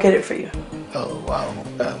 I'll get it for you. Oh wow.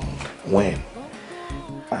 When?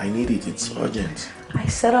 I need it. It's urgent. I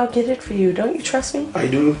said I'll get it for you. Don't you trust me? I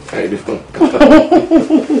do.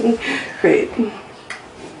 Great.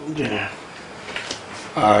 Yeah.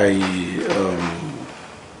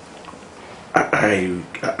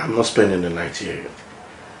 I'm not spending the night here.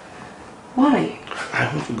 Why? I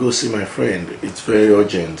want to go see my friend. It's very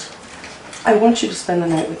urgent. I want you to spend the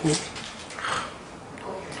night with me.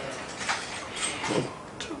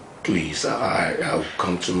 Please, I'll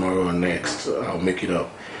come tomorrow or next. I'll make it up.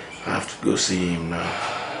 I have to go see him now.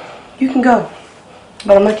 You can go,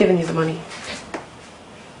 but I'm not giving you the money.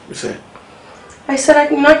 You said? I said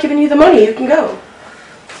I'm not giving you the money. You can go.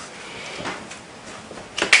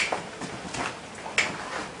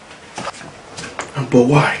 But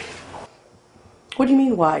why? What do you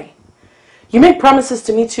mean, why? You made promises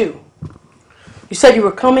to me, too. You said you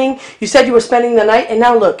were coming, you said you were spending the night, and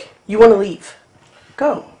now look, you want to leave.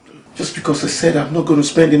 Go. Just because I said I'm not going to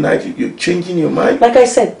spend the night, you're changing your mind? Like I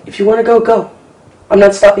said, if you want to go, go. I'm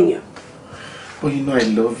not stopping you. But you know I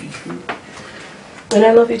love you. And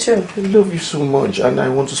I love you, too. I love you so much, and I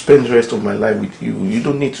want to spend the rest of my life with you. You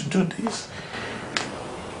don't need to do this.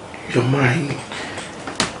 You're mine.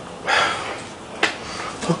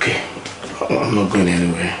 Okay. I'm not going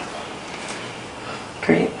anywhere.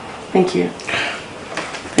 Great. Thank you.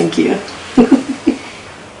 Thank you.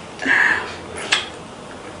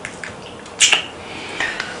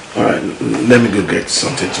 Alright, let me go get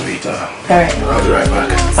something to eat. Alright. I'll be right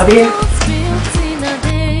back. I'll be here.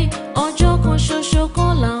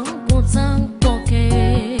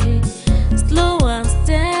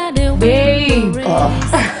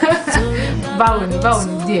 báwo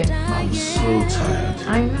ni díẹ̀. I'm so tired.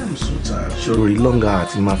 I know. I'm so tired. Ṣòro longer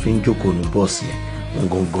àti máa fi ń jókòó ní bọ́ọ̀sì yẹn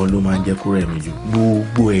gangan ló máa ń jẹ́ kó rẹ̀ mí jù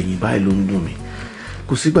gbogbo ẹ̀yìn báyìí ló ń dùn mí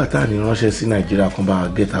kò sígbà tá à ní ránṣẹ́ sí Nàìjíríà kan bá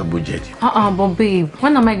get agbójẹ̀dì. But babe,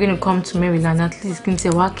 when am I going to come to Maryland at least kí n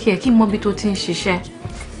tẹ̀ wá kí ẹ kí n mọ bí tó ti ń ṣiṣẹ́.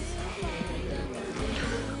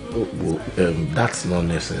 That's not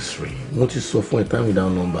necessary. Mo ti sọ fún ẹ time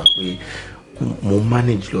without number pé mo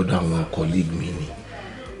manage lọ́dọ̀ àwọn colleague mi ni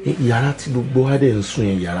yàrá tí gbogbo wa dẹ̀ ń sùn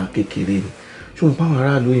yẹn yàrá kékeré ni ṣùgbọ́n báwọn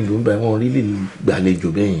aráàlú òyìnbó ń bá wọn rí lè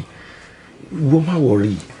gbàlejò bẹ́yẹn wọ́n má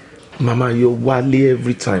worry mama yọ wálé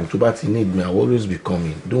every time tó bá ti need me I will always be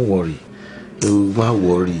coming don't worry má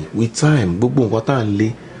worry with time gbogbo nǹkan tá à ń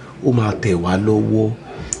lé ó máa tẹ̀ wá lọ́wọ́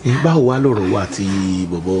báwo wá lọ́rọ̀ wa àti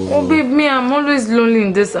bọ̀bọ̀. Oh babe, me I'm always lonely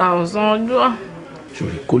in this house.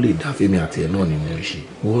 Ṣòrí kó lè dá fẹ́mi àti ẹ̀ náà ni mo ń ṣe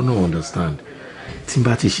wọ́n náà understand tí n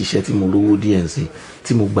bá ti ṣiṣẹ́ tí mo lówó díẹ̀ sí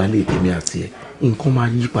tí mo gba lè tèmi àti ẹ̀ nǹkan máa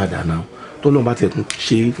yí padà náà tọ́lọ́n bá tẹ̀kún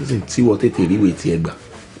ṣe tí wọ́n tètè ríwèé tí ẹ gbà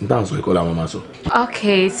n tá à ń sọ ìkọlà wọn máa sọ.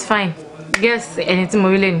 Okay, it's fine. Guess ẹni tí mo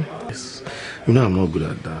rí lẹ́nu. Yes, you know I'm not good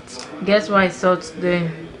at that. Guess what I saw today.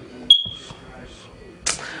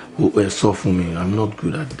 Ẹ sọ fún mi I'm not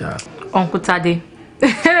good at that. Uncle Tade.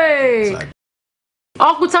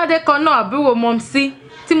 Uncle Tade kan náà àbúrò Mọ́msí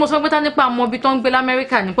tí mo sọ pé tá nípa àwọn ibi tó ń gbé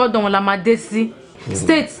l'Amẹ́ríkà ní pọ́dọ̀ wọn la máa dé sí.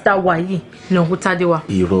 States that wà yìí ni Uncle Tade wà.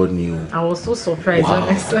 Irọ́ ni o. I was so surprised.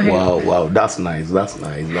 Wow, that's nice.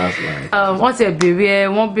 Wọ́n ti béèrè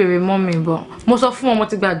wọ́n béèrè mọ́mì bọ̀. Mo sọ fún wọn mo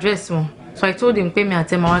ti gba address wọn. So I told him pé mi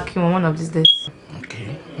àti ẹ̀ máa wá kí wọn one of these days.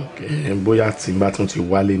 Okay. Bóyá tí n bá tún ti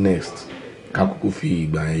wálé next ká kúkú fi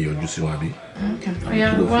ìgbà yẹn yọjú sí wa bí. Okay.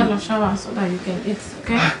 Yeah, go and shower so that you can eat.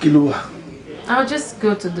 Okay. Kí ló wà? I'll just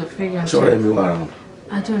go to the fridge and check. Sorry, me around.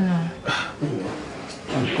 I don't know.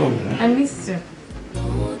 I'm coming. I miss you.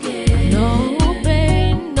 No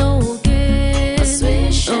pain, no gain.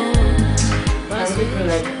 Persuasion. I'm looking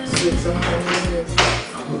like sweet sometimes.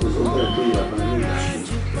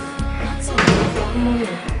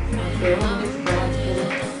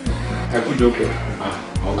 I could joke.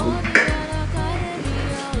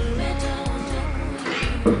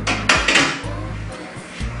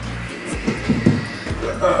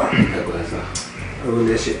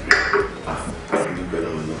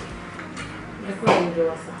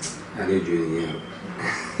 Àlejò ènìyàn.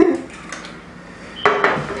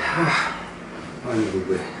 Wọ́n ní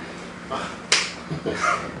gbogbo ẹ̀.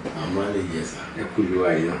 Àmọ́ lè yẹ sá. Ẹ kú lu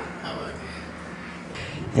àyàn.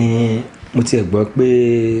 Mo tiẹ̀ gbọ́ pé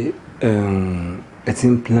ẹ ti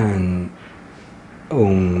ń plan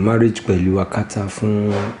marriage pẹ̀lú AKATA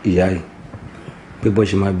fún ìyá yìí pé bó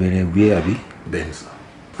ṣe máa bẹ̀rẹ̀ ìwé àbí. Bẹ́ẹ̀ni sá.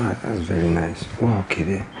 That's very nice. Wọ́n ò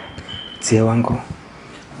kéré. Tí ẹ wá ń kọ́.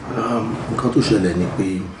 Nǹkan tó ṣẹlẹ̀ ni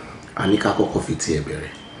pé a ní ká kọ́kọ́ fi tiẹ̀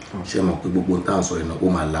bẹ̀rẹ̀ ṣe mọ̀ pé gbogbo ń tàn sọ iná ó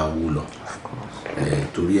máa la owó lọ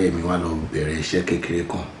torí ẹ̀mí wa lọ bẹ̀rẹ̀ iṣẹ́ kékeré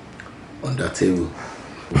kan on that table.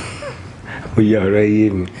 Ó yẹ ọ̀rọ̀ yé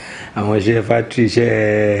mi àwọn iṣẹ́ factory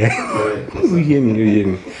iṣẹ́ ó yé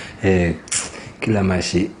mi kí la máa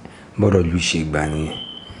ṣe bọ́dọ̀ lù ṣe gbà nìyẹn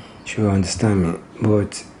ṣé o understand me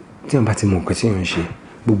but tí wọ́n bá ti mọ nǹkan tí wọ́n ń ṣe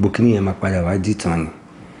gbogbo kí nìyẹn máa padà wá dìtàn ni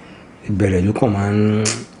ìbẹ̀rẹ̀ ló kàn máa ń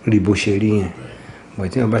rí bó ṣe rí yẹn but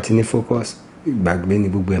tí wọ́n bá ti ní focus ìgbàgbé ni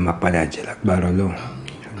gbogbo ẹ̀ máa padà jẹ́ lágbára Ọlọ́run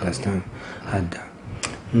understand ada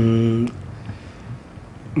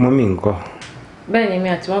mọ́mí ńkọ́. Bẹ́ẹ̀ ni mi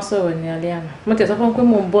àti wọ́n sọ̀rọ̀ ní alẹ́ àná mo tẹ̀ sọ fún pé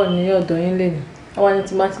mò ń bọ̀ ní ọ̀dọ̀ yín lẹ́nu àwọn ẹni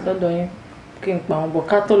tí máa ti lọ́dọ̀ yín kí n pa àwọn bọ̀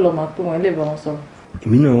ká tó lọ máa pé wọ́n lè bá wọn sọ̀rọ̀.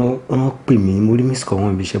 Èmi náà wọ́n pè mí mo rí miss call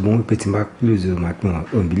wọn bí iṣẹ́ bọ́n wípé tí n bá close o máa pè wọ́n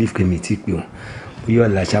òun believe pé mi ti pè wọ́n bóyá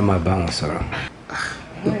ọ̀la ṣá máa bá wọn sọ̀rọ̀.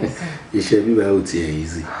 Iṣẹ́ bíbá ò tiẹ̀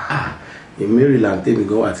easy in Maryland tèmi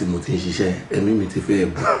gan wà tí mo ti ń ṣiṣẹ́ ẹ̀mí mi ti fẹ́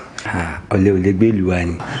bù. Ọ̀lẹ́ ò lè gbé ìlú wa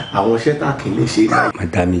ni. Àwọn iṣẹ́ tá kì í lè ṣe náà.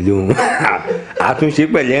 Màdàmí lóhun àtúnṣe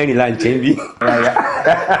pẹ̀lẹ́ ẹ̀rìn là ń ṣe ń bí.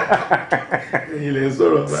 Ẹ̀yin lè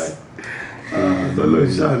sọ̀rọ̀ báyìí lọ́lọ́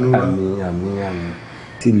ìṣàánú wa. Àmín.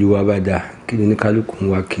 Tí ìlú wa bá dáa kí ni oníkálukú ń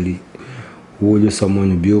wá kiri owó ló sọ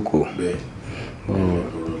mọ́nu bí òkò.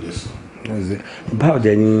 Báwo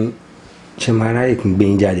dẹ̀ ni ṣe máa ráyè kí n gbé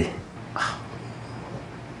yín jáde.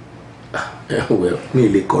 Mi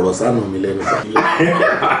lè kọ̀rọ̀ sánú mi lẹ́nu.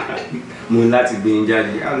 Mo láti gbé yín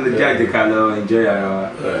jáde jáde ká lọ enjoy ara wa.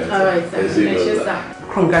 All right, sir.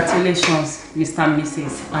 Congratulations, Mr. and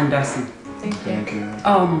Mrs. Anderson. Thank you.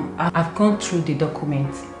 I've gone through the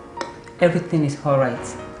documents. Everything is all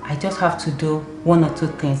right. I just have to do one or two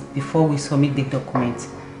things before we submit the documents.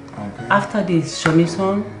 Okay. After the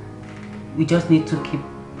submission, we just need to keep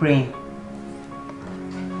praying.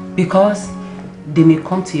 Because they may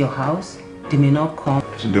come to your house, they may not come.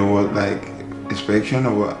 To do what, like inspection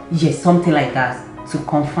or what? Yes, something like that, to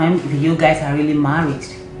confirm if you guys are really married.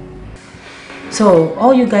 So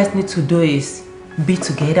all you guys need to do is be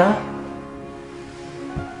together,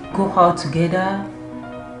 go out together,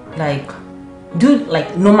 like do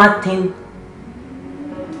like normal thing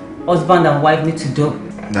husband and wife need to do.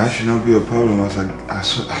 That should not be a problem. As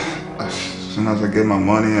soon as I get my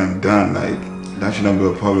money, I'm done. Like, that should not be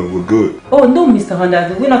a problem. We're good. Oh no, Mr.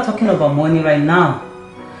 Honda, we're not talking about money right now.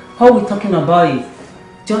 All we're talking about is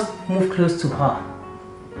just move close to her.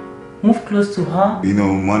 Move close to her. You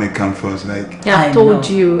know, money comes first. Like, yeah, I told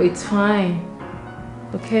you, it's fine.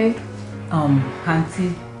 Okay?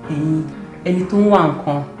 Auntie, ẹni tó ń wá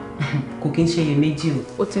nǹkan kò kí ń ṣe iyèméjì o.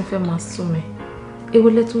 Ó ti ń fẹ́ máa sún mi. Ewo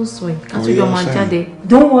lẹ tún sọ yìí, ká tún jọ máa jáde.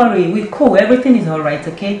 Don't worry, we cool, everything is alright,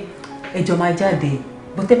 okay? Ẹ jọ máa jáde.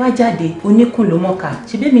 Bó tẹ́ bá jáde, oníkùn ló mọ̀ọ́ká.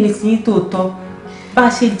 Ṣé bẹ́ẹ̀ mi ni sí yín tòótọ́? Bá a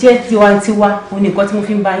ṣe jẹ́ tiwantiwa, òní nǹkan tí mo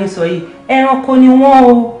fi ń bá yín sọ yìí. Ẹranko ni wọ́n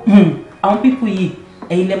o. Àwọn pípù yìí,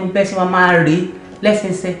 ẹ̀yin lẹ́mu bẹ́ẹ̀ ṣe máa rè é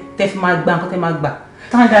lẹ́sẹsẹ tẹ́ fi máa gba nǹkan tẹ́ máa gbà.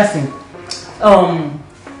 Tanderson,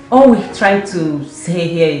 all we trying to say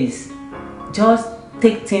here is just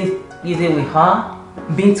take things easy with her,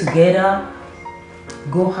 being together,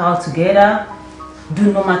 go out together,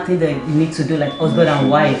 do normal things that you need to do like husband and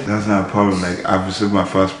wife. That's not a problem. Like, I've received my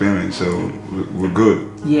first payment, so we're good.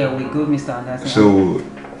 Yeah, we're good, Mr. Anderson. So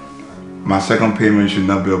my second payment should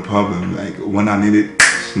not be a problem. Like, when I need it,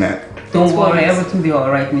 snap. Don't worry, everything will be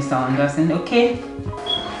alright, Mr. Anderson, okay?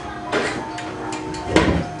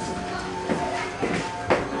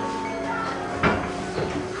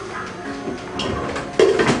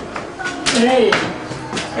 Hey,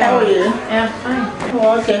 how are you? Yeah, fine.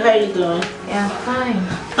 Oh, okay, how are you doing? Yeah, fine.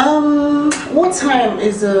 What time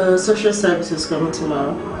is the social services coming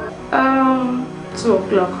tomorrow? 2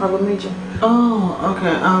 o'clock, I'll meet you. Oh,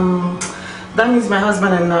 okay. That means my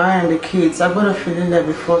husband and I and the kids, I've got to feel in there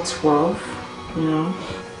before 12, you know.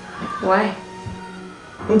 Why?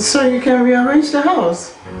 And so you can rearrange the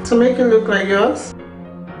house to make it look like yours.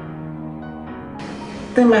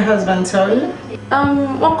 Did my husband tell you?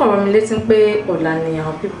 Wọ́n kàn rán mi létí pé ọ̀la ni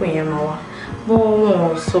àwọn pípọ̀ yẹn máa wá.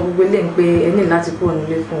 Wọ́n sọ gbogbo eléyìí pé ẹ ní láti kúrò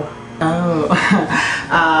nílé fún wa. Oh,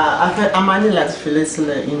 I'm only like to feel it,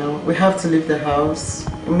 you know. We have to leave the house,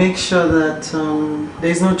 make sure that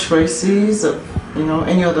there's no traces of, you know,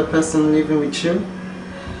 any other person living with you.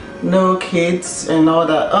 No kids and all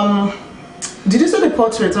that. Did you see the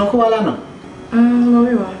portrait, Uncle Walano?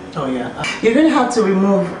 No. Oh yeah. You're going to have to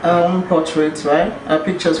remove portraits, right?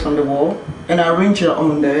 Pictures from the wall and arrange your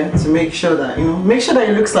own there to make sure that, you know, make sure that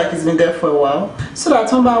it looks like it's been there for a while. So that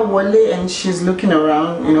Tomba Wale and she's looking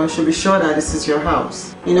around, you know, she'll be sure that this is your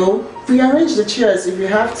house. You know, rearrange the chairs if you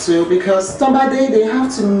have to, because Tomba they have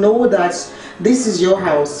to know that this is your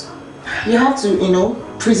house. You have to, you know,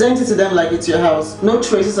 present it to them like it's your house. No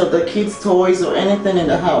traces of the kids' toys or anything in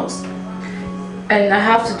the house. And I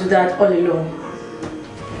have to do that all alone?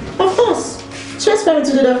 Of course. She expect me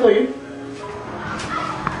to do that for you.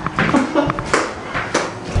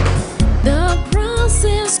 The grass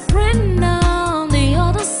is green on the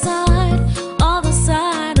other side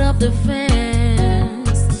of the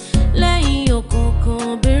fence. Lay your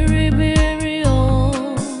cocoa, berry, oh,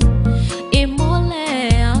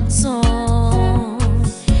 imole outside.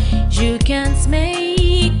 You can't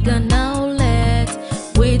make an outlet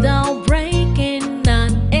without breaking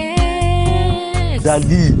an egg.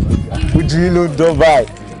 Daddy, ojú yín ló ń dán báyìí.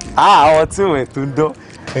 Àwọn tí òun ẹ̀ tó ń dán.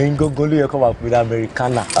 Ẹ̀yin gógó ló yẹ kó máa pè ní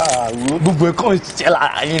Americana. Gbogbo ẹ̀kọ́ ń ṣiṣẹ́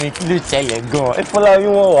lára yín ni kí ló ṣẹlẹ̀ gan-an. Ẹ fọlá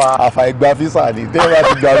yín wọ̀n wá. Àfàìgbà físà ni tẹ́lẹ̀ bá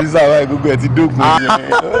ti gba físà báyìí gbogbo ẹ̀ ti dógùn yẹn.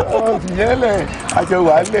 Ìyẹn lẹ̀ àjọ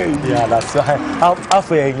wà lẹ̀ yìí. Yàrá sí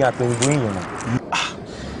àfọ ẹ̀yìn àtòǹgbò yìnyín náà.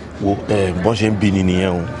 Wo bọ́n ṣe ń bí ni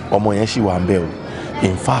nìyẹn o, ọmọ yẹn ṣì wà ń bẹ̀ o.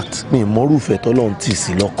 In fact, mi ìmọ̀rúfẹ́ tọ́lọ́run tì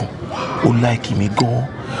sí lọ́kàn. Ó láìkì mi gan-an.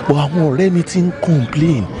 But àwọn ọ̀rẹ́ mi ti ń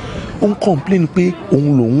complain. Ó ń complain pé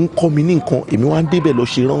òun lòun kọ́ mi ní nǹkan, èmi wá ń débẹ̀ lọ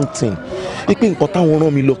ṣe wrong thing. Pé nǹkan táwọn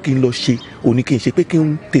rán mi lọ kí n lọ ṣe, òní kí n ṣe pé kí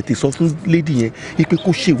n tètè sọ fún lady yẹn, pé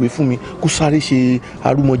kó ṣèwé fún mi, kó sáré ṣe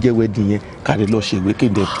arúmọjẹ wedding yẹn, káre lọ ṣèwé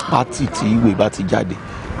kéde party tí ìwé bá ti jáde.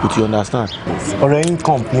 Do you understand? Ọ̀rẹ́ yín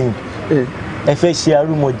complain. Ẹ fẹ́ ṣe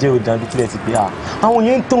arúmọjẹ òdàbí tilẹ̀ ti pé àwọn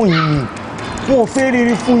yẹn ń tàn yín ni. Wọn ò fẹ́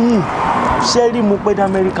rírí fún yín. Ṣé rí mo pẹ́ dé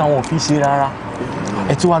Amẹ́ríkà wọn ò fi ṣe rárá.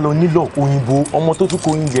 Ẹ tún wá lọ nílò òyìnbó ọmọ tó tún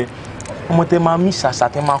kó oúnjẹ. Ọmọ tẹ máa mí ṣàṣà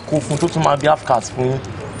tẹ máa kó fún tó tún máa bí half-caste fún yín.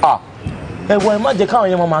 Ẹ̀wọ̀n ẹ má jẹ́ káwọn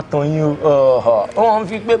yẹn máa tàn yín o. Wọ́n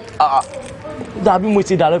fi pé dàbí mo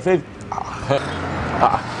ti dàrẹ́ fẹ́.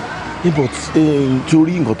 But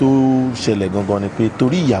torí nǹkan tó ṣẹlẹ̀ gangan ni pé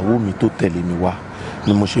torí ìyàwó mi tó tẹ̀lé mi wá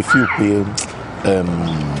ni mo ṣe feel pé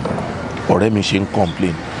ọ̀rẹ́ mi ṣe ń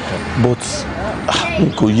complain. But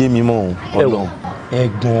Kò yé mi mọ́ Ọlọ́run.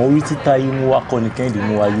 Ẹ̀gbọ́n orí títa yìí mú wa kọ́ ni Kẹ́hìndé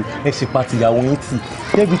mú wa yìí. Ẹ ṣe pàtì ìyàwó yín tì.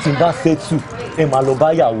 Everything bá settle. Ẹ máa lọ bá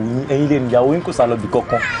ìyàwó yín. Ẹ̀yin lè ní ìyàwó yín kò sá lọ bì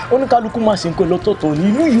kankan. Oníkálukú máa ṣe nǹkan lọ́tọ̀ọ̀tọ̀ ní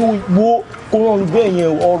ìlú yìí wo kó rọrùn bẹ́ẹ̀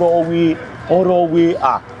yẹn ọ̀rọ̀ òwe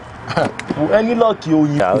ẹni lọ́ọ̀kì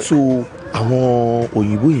òyìnbó. So àwọn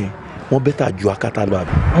òyìnbó yẹn wọ́n bẹ́tà ju AKATA lọ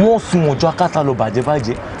àbí. Wọ́n sún wọn ju AKATA lọ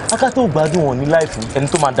bàjẹ́. AKATA ò gbádùn wọn ní láìfù ẹni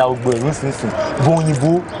tó máa da gbogbo ẹ̀ nísinsìnyí. Bọ́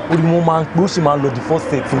òyìnbó orí wọn máa ń pé ó sì máa ń lọ the first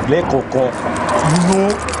setting lẹ́ẹ̀kọ̀ọ̀kan.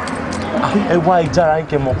 Ẹ wá ìjára ń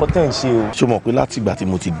kẹ́ mọ̀ ọkọ tẹ́ ń ṣe o. Ṣé o mọ̀ pé láti ìgbà tí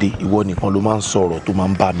mo ti dé ìwọ nìkan ló máa ń sọ̀rọ̀ tó máa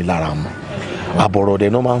ń bá mi lára mu. Àbọ̀rọ̀ dẹ̀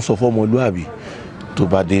náà máa ń sọ fọ́mọlúàbí tó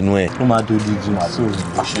bá dénú ẹ̀. Ó máa dojú jù so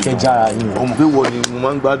kẹjára yín o. Ọmọ pé wọ ni mo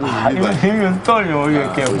máa ń gbádùn nígbà. Èmi ń tọ̀yàn orí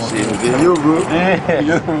ẹ̀kẹ́ mọ̀. Yóò bro.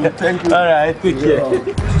 Thank you. All right, take care.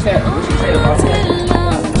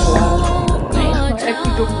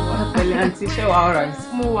 Auntie, ṣé wàá all right?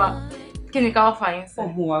 Mo wà. Kí ni ká wá fà yín sí?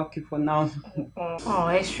 Mo wà okay for now.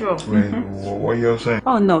 Oh, sure. Wait, what you're saying?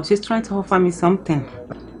 Oh no, she's trying to offer me something.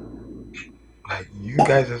 Like, you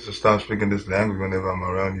guys have to start speaking this language whenever I'm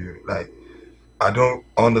around you. Like, I don't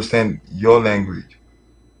understand your language.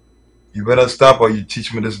 You better stop or you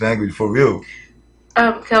teach me this language for real.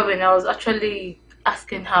 Kelvin, I was actually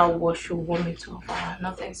asking her what she want me to offer her.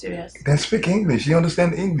 Nothing serious. Then speak English. You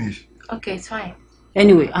understand English. Okay, it's fine.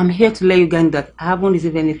 Anyway, I'm here to let you guys that I haven't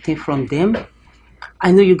received anything from them.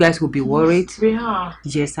 I know you guys will be worried. Yeah.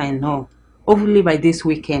 Yes, I know. Hopefully by this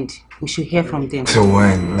weekend, we should hear from them. So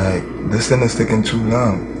when? Like, this thing is taking too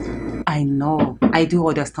long. I know. I do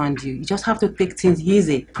understand you. You just have to take things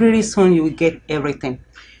easy. Pretty soon you will get everything.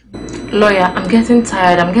 Lawyer, I'm getting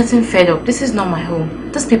tired. I'm getting fed up. This is not my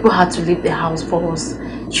home. These people had to leave their house for us.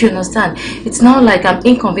 Do you understand? It's not like I'm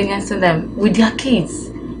inconveniencing them with their kids.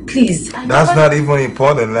 Please. That's not even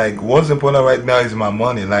important. Like, what's important right now is my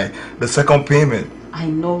money. Like, the second payment. I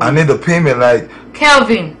know. I need the payment. Like,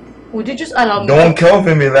 Kelvin, would you just allow me? Don't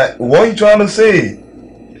Kelvin me. Like, what are you trying to say?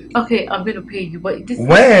 Okay, I'm going to pay you, but this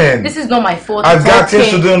is not my fault. I've got things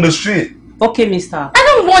to do on the street. Okay, mister. I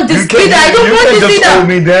don't want this either. I don't want this either. You can't just hold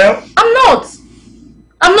me down.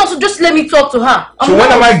 I'm not, so just let me talk to her.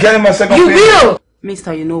 When am I getting my second payment? You will.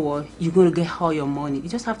 Mister, you know what? You're going to get all your money. You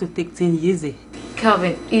just have to take things easy.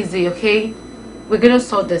 Kelvin, easy, okay? We're going to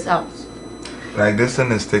sort this out. Like, this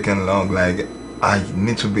thing is taking long. Like, I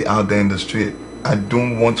need to be out there in the street. I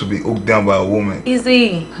don't want to be hooked down by a woman.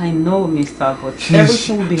 Easy. I know, mister, but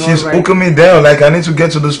everything will be alright. She's hooking me down. Like, I need to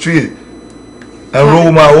get to the street and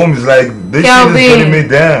roll my homies. Like, this shit is getting me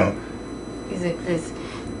down. Easy, please.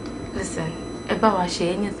 Listen, if I was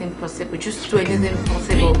anything possible, just do anything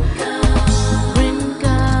possible.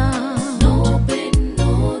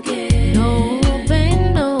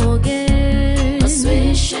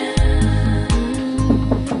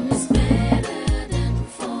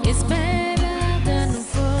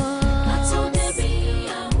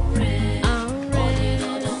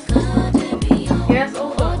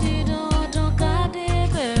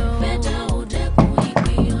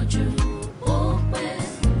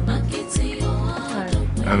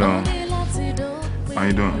 Hello. How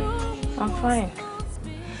you doing? I'm fine.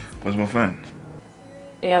 Where's my friend?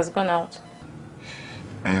 He has gone out.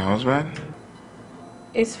 And your husband?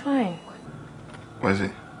 It's fine. Where's he?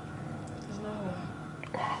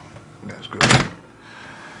 Oh, that's good.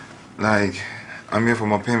 Like, I'm here for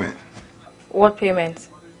my payment. What payment?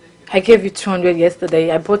 I gave you 200 yesterday.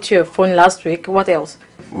 I bought you a phone last week. What else?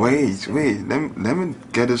 Wait. Let me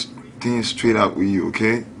get this thing straight out with you,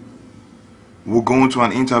 okay? We're going to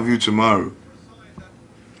an interview tomorrow.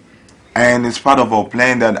 And it's part of our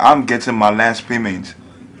plan that I'm getting my last payment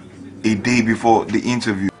a day before the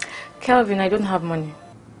interview. Kelvin, I don't have money.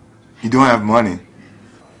 You don't have money?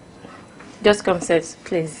 Just come sit,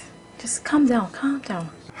 please. Just calm down, calm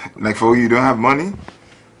down. Like, for you don't have money?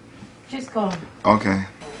 Just come. Okay.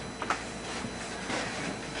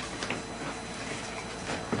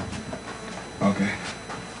 Okay.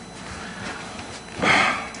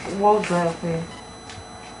 What do I have for you?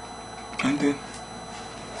 Anything?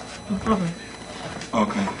 No problem.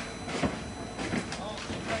 Okay.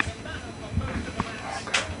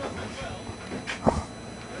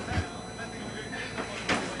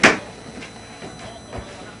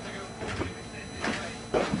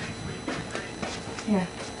 Yeah.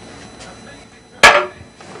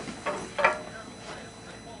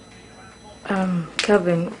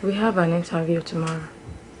 Kelvin, we have an interview tomorrow.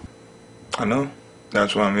 I know.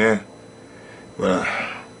 That's why I'm here. But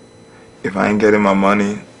if I ain't getting my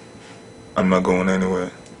money, I'm not going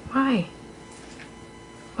anywhere. Why?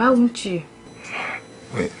 Why won't you?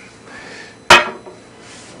 Wait.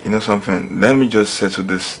 You know something? Let me just settle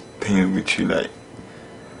this thing with you. Like,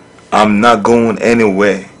 I'm not going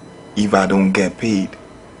anywhere if I don't get paid.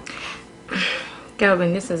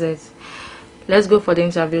 Kelvin, this is it. Let's go for the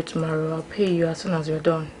interview tomorrow. I'll pay you as soon as you're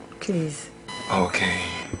done. Please. Okay.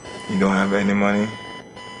 You don't have any money,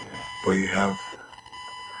 but you have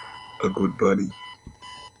a good body.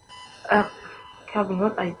 Kelvin,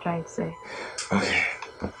 what are you trying to say? Okay.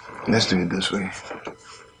 Let's do it this way.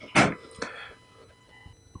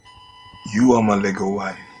 You are my legal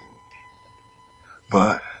wife.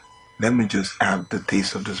 But let me just have the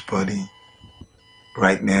taste of this body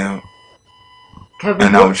right now. Kelvin,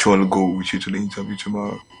 and I'll surely go with you to the interview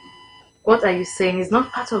tomorrow. What are you saying? It's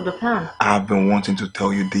not part of the plan. I've been wanting to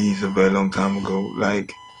tell you this a very long time ago.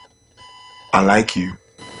 Like, I like you.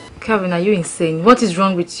 Kelvin, are you insane? What is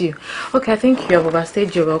wrong with you? Okay, I think you have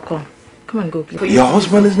overstayed your welcome. Come on, go, please. Your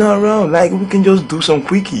husband is not around. Like, we can just do some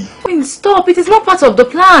quickie. Kelvin, stop. It is not part of the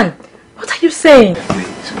plan. What are you saying? Wait.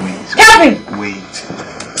 Kelvin! Wait.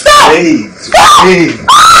 Stop! Wait.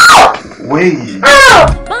 Stop! Wait.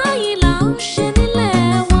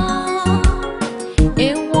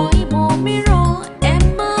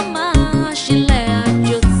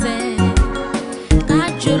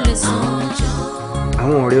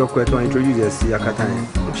 Àwọn ọ̀rẹ́ ọkọ ẹ̀ tó introduce ẹ̀ sí AKATA yẹn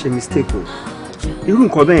ó ṣe mistake o. Irú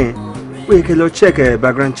nǹkan bẹ́ẹ̀ ó yẹ kẹ́ lọ check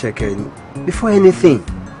background check ẹ̀ ni before anything.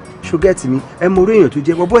 Ṣó get me? Ẹ mọ orí èèyàn tó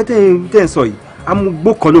jẹ́ bọ́bọ́ tẹ́ ń sọ yìí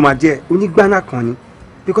amúgbó kan ló máa jẹ́ onígbáná kan ni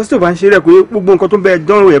because tó bá ń ṣe rẹ̀ kó gbogbo nǹkan tó bẹ́ẹ̀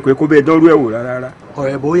dánrò ẹ̀ kó bẹ́ẹ̀ dánrò ẹ̀ wò rárá.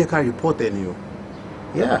 Ọ̀rẹ́ bó yẹ ká report ẹ̀ ni o.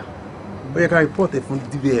 Yeah, ó yẹ ká report ẹ̀ fún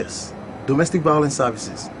DBS, Domestic Violence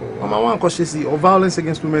Services. Ọmọ àwọn nǹkan ṣe sí or violence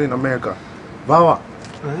against women in America. VAWA.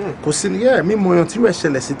 Kò sí ní mímọ èèyàn tí rẹ̀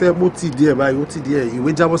ṣẹlẹ̀ sí tẹ́ bó ti díẹ̀ báyìí ó ti díẹ̀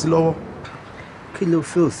ìwé jábọ́ sí lọ́wọ́. Kí ló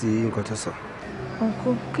fẹ́ sí nǹkan tó sọ?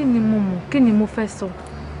 Uncle, kí ni mo mọ̀? Kí ni mo fẹ́ sọ?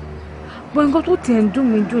 Bọ́ nǹkan tó tiẹ̀ ń dùn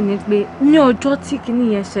mí jù ni pé ní ọjọ́ tí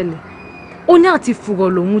kinní yẹn ṣẹlẹ̀ ó ní àti fùrọ̀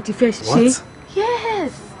lòun ti fẹ́ ṣe.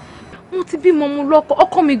 Yes. Mo ti bímọ mo lọ́kọ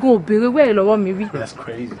ọkọ mi gan ò béèrè wẹ́ẹ̀ lọ́wọ́ mi rí. That's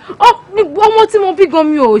crazy. Ọmọ tí mo bí gan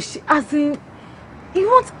mi ò ṣe as in he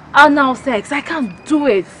wants anal sex. I can't do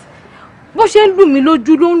it. Bó ṣe ń lù mí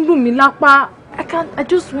lójú ló ń lù mí lápá. I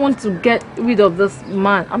just want to get rid of this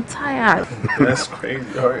man. I'm tired. That's crazy.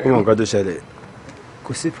 Ó mọ nǹkan tó ṣẹlẹ̀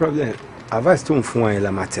kò sí problem advice tó ń fún wa yẹn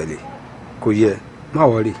la máa tẹ̀lé kò yẹ má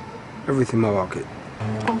worry everything má wà okay.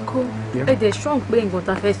 Uncle, ẹ dẹ̀ strong pé nǹkan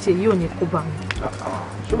tá a fẹ́ ṣe yóò ní kó bá mi.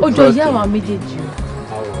 Ó jọ ìyá wa méjèèjì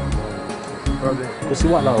o. Kò sí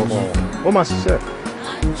wàhálà ọmọ ó máa ṣiṣẹ́.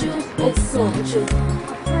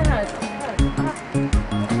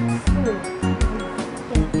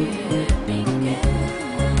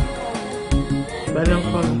 Bẹ́lẹ̀ ń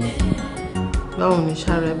kọ́ mi. Báwo ni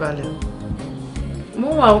ṣáà balẹ̀? Mo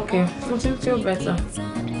wà okay. Mo ti feel better.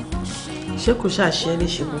 Ṣé kò ṣàṣẹ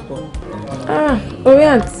léṣe púpọ̀? Orí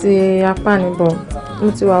àti apá ni bọ̀.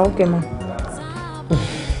 Mo ti wà okay ma.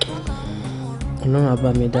 Ọlọ́run á bá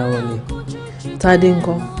mi dáwọ́lé. Tádé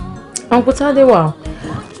ńkọ́? Uncle Tádé wà.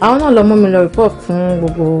 Àwọn náà lọ mú mi lọ report fún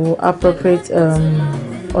gbogbo appropriate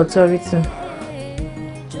authority.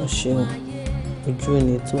 Ó ṣeun. Ojú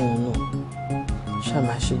ẹni tó ń nù. Ṣá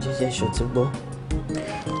máa ṣe jíjẹ́ ṣó ti gbọ́.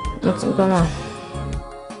 Mo ti gbọ́ mà.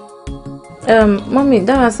 Mọ́mì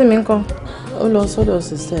dára sí mi ńkọ́? Ó lọ sọ́dọ̀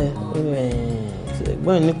sísẹ́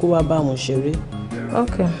ẹ̀gbọ́n ẹ̀ ní kó wá bá wọn ṣeré.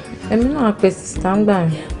 Okay, èmi náà pe sísá ń gbà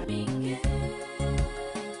yín.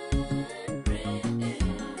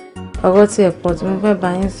 Ọ̀rọ̀ tí ẹ̀ pọ̀ tí mo fẹ́ bá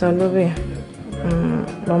yín sọ lórí ẹ̀.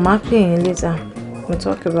 Màmá pè yín later. We'll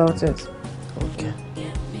talk about it. Okay.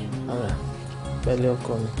 Alright. Pẹ̀lẹ́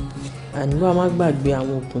ọkọ mi. Àníwá má gbàgbé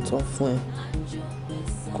àwọn oògùn tó ń fún ẹ.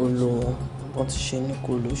 Kó lo wọn. Wọ́n ti ṣe ní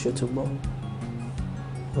kó lo ṣó tó gbọ́.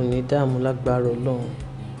 Ò ní dààmú lágbára Ọlọ́run.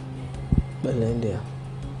 Pẹ̀lẹ́ ń dẹ̀.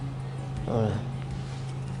 Alright.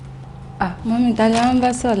 Mọ́mí dalẹ̀ wọ́n bá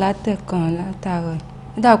sọ̀rọ̀ látẹ̀kàn látàárọ̀.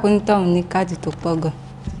 Ó dà pé nítorí ní káàdì tó pọ̀ gan.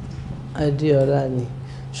 Adéọlá ni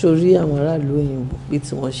sórí àwọn aráàlú òyìnbó bí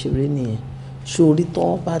tí wọ́n ṣeré nìyẹn sórí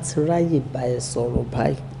tó bá ti ráyè bá ẹ sọ̀rọ̀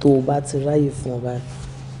báyìí tó bá ti ráyè fún ọ báyìí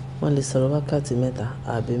wọ́n lè sọ̀rọ̀ wákàtí 3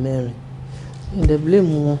 àbí 4 ǹdẹ̀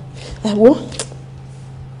blame wọn ẹ wo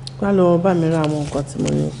wá lọ bá mi ra àwọn nǹkan tí mo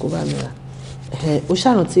ní kó bá mi ra ó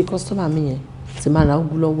ṣàrántí kọ́sítọ́mà mi yẹn tí máa ra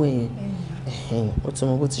ogún lọ́wọ́ yẹn ó ti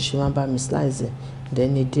mọ bó ti ṣe máa bá mi slice ẹ̀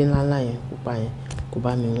dẹ́ni dín ńláńlá yẹn pupa yẹn kó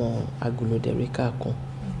bá mi wọn agolo dẹ̀ríkà kan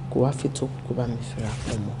kó wá fi tó kó bá mi fira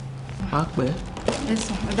pọ̀ mọ́ má pẹ́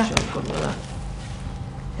ẹ̀sùn ọ̀dà ṣe ọkọ̀ lọ́la.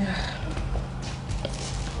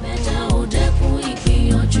 Mẹ́ta ò dẹ́kun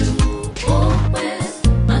ìgbìyànjú ó pẹ́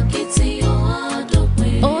akitiyan á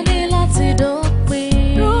dópin. Ó ní láti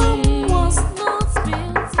dópin. Rome was not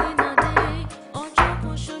built in a day. Ọjọ́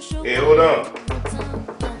kan ṣoṣo. Hey, hold on.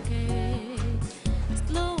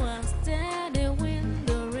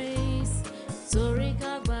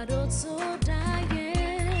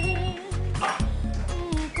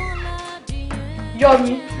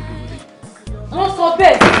 Yomi. Wọ́n sọ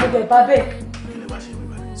bẹ́ẹ̀ mo dẹ̀ bá bẹ́ẹ̀.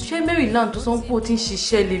 Ṣé Maryland tó sọ pé o ti ń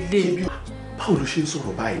ṣiṣẹ́ lélẹ̀? Báwo ló ṣe ń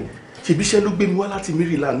sọ̀rọ̀ báyìí? Ṣebí iṣẹ́ ló gbé mi wá láti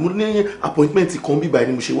Maryland. Mo ní appointment kan bí báyìí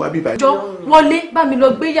ni mo ṣe wá bí báyìí. Jọ wọlé bá mi lọ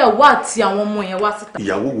gbéyàwó àti àwọn ọmọ yẹn wá síta.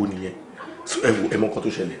 Ìyàwó wo nìyẹn? Ẹ wo ẹ mọ nǹkan tó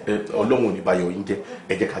ṣẹlẹ̀. Ọlọ́run ò ní bá yọ yín jẹ́.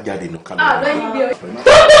 Ẹ jẹ́ ká jáde nù ká lọ. Lẹ́yìn bí ọ.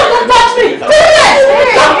 Don't touch me!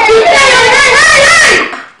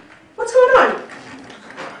 What's going on?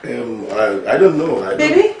 I don't know.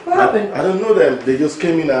 Baby, what happened? I don't know them. They just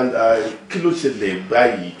came in and kí ló ṣẹlẹ̀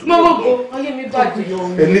báyìí. Mọ́mọ́kọ, ayé mi bàjẹ́.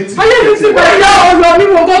 Ayé mi ti bàjẹ́ ọ̀rọ̀ mi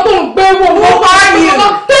mọ̀ nǹkan tó ń gbé wọ̀. Who are you?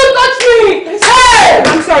 Don't touch me! Hey!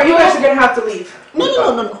 I'm sorry, you guys are gonna have to leave. No.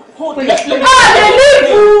 Hold on. They leave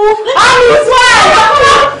you! I'm his wife!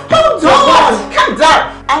 Calm down.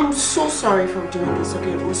 I'm so sorry for doing this,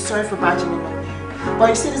 okay? I'm sorry for barging in my name. But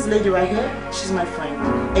you see this lady right here? She's my friend.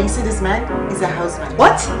 And you see this man? He's a husband.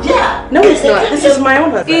 What? Yeah. No, he's not. This is my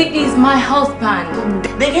own husband. He is my husband.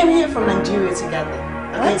 They came here from Nigeria together.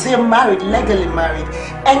 Okay? They're married, legally married.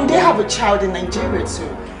 And they have a child in Nigeria too.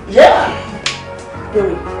 Yeah.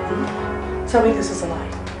 Billy, tell me this is a lie.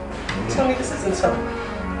 Tell me this isn't so.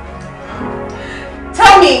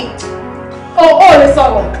 Tell me! It's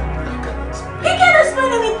all. He can't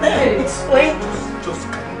explain anything. Explain? Just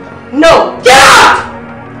No! Get out!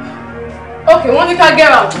 Okay, when you can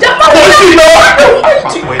get out. I'm calling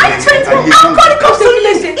the cops on you.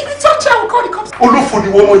 If you touch her, I'll call the cops. Olófò ni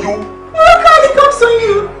wọ́n mọ yó. I'll call the cops on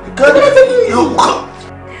you.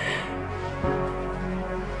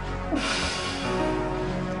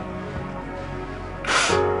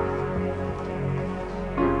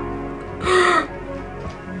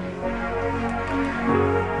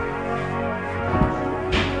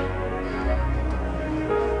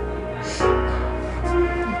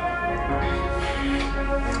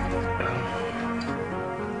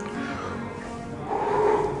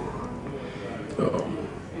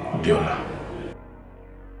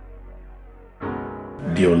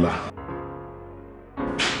 Diola.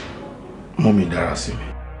 Mọ́mì dára sí mi.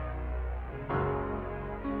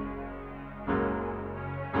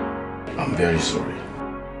 I'm very sorry.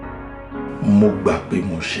 Mo gbà pé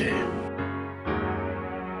mo ṣẹ̀.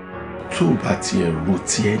 Tó bá ti ẹ̀rọ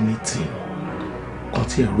ti anything, kan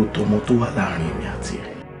tí ẹ̀rọ tọmọ tó wà láàrin mi àti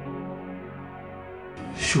ẹ̀.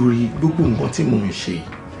 Sórí gbogbo nǹkan tí mo ń ṣe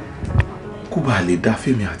kó bá lè dá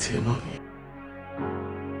fèmí àti ẹ̀ náà ni.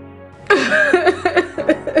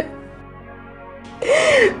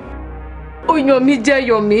 Yomi jẹ́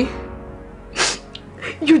Yomi.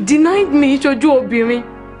 You denied me ìṣojú obìnrin.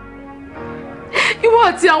 Ìwọ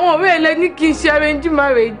àti àwọn ọ̀rẹ́ ẹ ní kí n ṣe arranged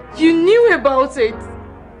marriage. You knew about it.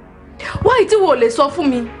 Why tí wò lè sọ fún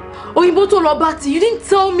mi? Òyìnbó tó lọ bá ti, you didn't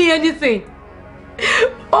tell me anything.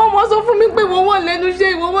 Ọmọ sọ fún mi pé ìwọ wà lẹ́nu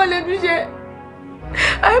iṣẹ́.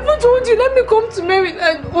 I even told you let me come to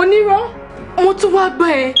Maryland. Onírọ́. Mo tún wá gbà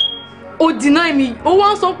ẹ́. O deny me. O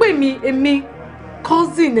wá sọ pé èmi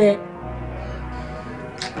cousin ẹ.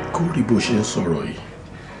 Kò rí bó ṣe ń sọ̀rọ̀ yìí.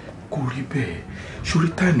 Kò rí bẹ́ẹ̀. Sórí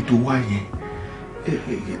táìmù tó wá yẹn.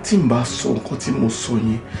 Tí n bá sọ nǹkan tí mo sọ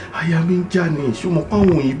yẹn, àyà mi ń já ni. Ṣùgbọ́n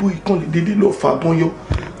páwọn òyìnbó ìkànnì dédé lọ fàbọn yọ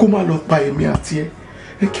kó má lọ pa èmi àti ẹ.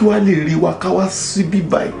 Kí wá lè rí wa ká wá síbí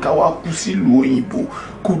báyìí ká wá kú sílùú òyìnbó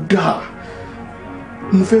kó dáa.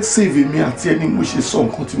 Mo fẹ́ save èmi àti ẹ ni mo ṣe sọ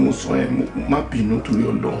nǹkan tí mo sọ yẹn. Má bínú torí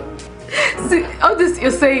Ọlọ́run. See, all this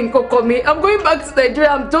you're saying, Kokomi, I'm going back to Nigeria,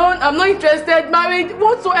 I'm done, I'm not interested, married,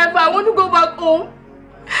 whatsoever, I want to go back home.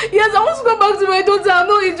 Yes, I want to go back to my daughter, I'm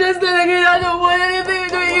not interested again, I don't want anything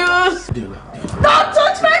to do with you. Don't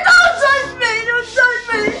touch me, don't touch me, don't touch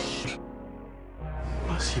me.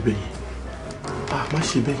 Má ṣe bẹ́ẹ̀ yẹn. Má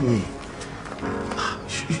ṣe bẹ́ẹ̀ yẹn.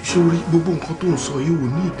 Sórí gbogbo nǹkan tó ń sọ yìí ò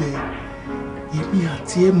ní ìdẹ. Èmi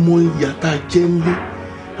àti ẹ mọ ìyà tá a jẹ ńlé,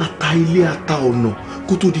 ata ilé ata ọ̀nà.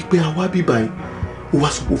 Kó tó di pé a wá bí báyìí ó wá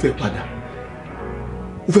sọ pé ó fẹ́ padà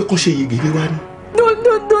ó fẹ́ kàn ṣe yege lé wá ní. Don't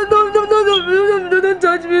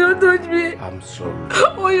touch me, don't touch me. I'm sorry.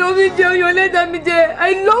 Yomi jẹ́ Oyoleda mi jẹ́.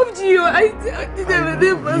 I loved you. I did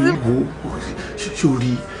everything possible.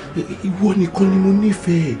 Sori, ìwọ nìkan ni mo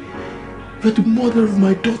nífẹ̀ẹ́. You're the mother of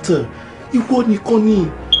my daughter. Ìwọ nìkan ni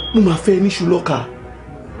mo máa fẹ́ ní ṣùlọ́kà.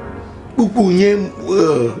 Gbogbo yẹn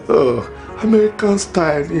American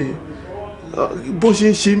style ni. Bó ṣe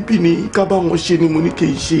ń ṣe ń bì ní ká bá wọn ṣe ni mo ní kí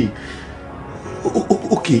n ṣe.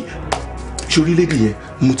 Okay, sórí lédi yẹn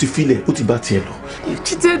mo ti filẹ̀ ó ti bá tiẹ̀ lọ. You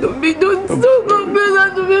cheated on me, don't compare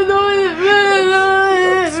that to me,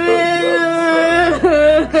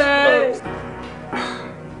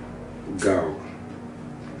 Ga o,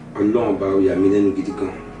 Ọlọ́run bá ọyà mi lẹ́nu gidi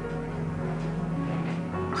gan.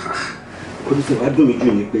 Ó ti wá dùn mí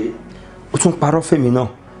jù ní pé ó tún parọ́ fèmí náà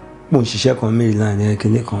mo ń ṣiṣẹ́ kan Maryland ẹ̀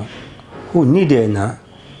kìnní kan ó ní ìdẹ̀ náà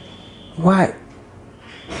why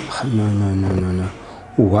no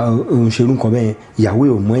ó wá òun ṣerú nǹkan bẹ́ẹ̀ ìyàwó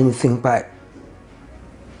ẹ̀ ò mọ anything pa ẹ̀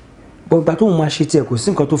bọ́gbà tó ń máa ṣe tiẹ̀ kò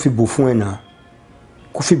sí nǹkan tó fi bò fún ẹ náà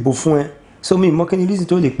kò fi bò fún ẹ so mi mọ́ kí ni reason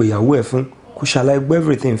tó lè pè ìyàwó ẹ̀ fún kò ṣàlàyé gbọ́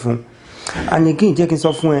everything fún and again jẹ́ kí n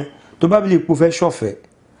sọ fún ẹ tó bá bílẹ̀ ipò fẹ́ ṣọ̀fẹ́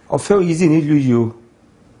ọ̀fẹ́ ò easy nílùú yìí o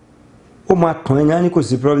ó máa tàn ẹ́ ní á ní kò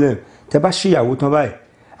sí problem tẹ bá ṣe ìyàwó tán báyìí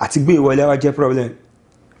àti gbé ìwọlé wá jẹ́ problem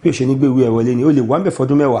bí o ṣe ní gbé ìwé ẹ̀ wọlé ni o lè wá ń bẹ̀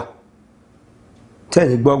fọdún 10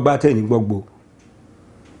 tẹ́ẹ̀ni gbọ́ gbá tẹ́ẹ̀ni gbọ́ gbó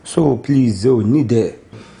so please o ní dẹ̀.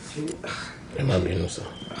 ẹ má bínú sọ.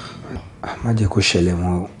 má jẹ́ kó ṣẹlẹ̀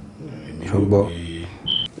wọn o ṣùgbọ́n.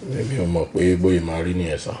 èmi ò mọ̀ pé bóyá máa rí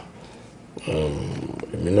nìyẹn sá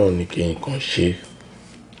èmi náà ní kí n kàn ṣe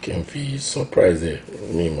kí n fi surprise ẹ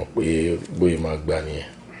mi mọ̀ pé bóyá máa gbà nìyẹn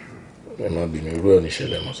ẹ má bínú irú ẹ̀ ní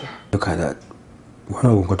ṣẹlẹ̀ mọ́ sá. look at that wọn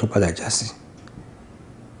náà wo nǹkan tó padà já sí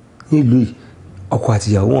nílùú yìí ọkọ àti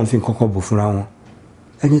ìyàwó wọn fi nǹkan kan bò fúnra wọn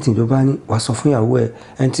anything tó bá ní wàá sọ fún ìyàwó ẹ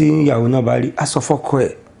ẹni tí ìyàwó náà bá rí á sọ fọ́kọ ẹ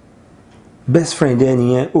best friend ẹ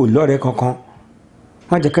nìyẹn ò lọ́rẹ̀ẹ́ kankan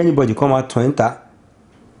má jẹ́ kẹ́nìbọ̀dì kan máa tàn ẹ́ ń ta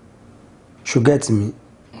ṣùgẹ́tì mi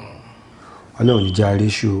ọlọ́run níjà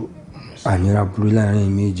aréṣù ànírà burú láàrin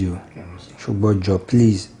méjì o ṣùgbọ́n jọ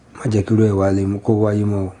please má jẹ́ kí irú ẹ̀ wá lè mú kó wáyé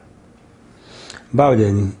mọ́ o báwo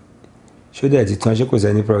dẹ̀ ni ṣó dẹ̀ ti tán ṣé kò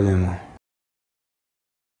sẹ́ni problem o.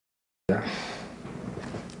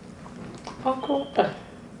 ọkọ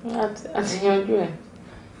àti yanjú ẹ.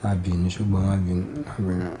 má bínú ṣùgbọ́n má bínú.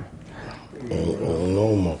 òun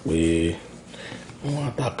náà mọ̀ pé wọn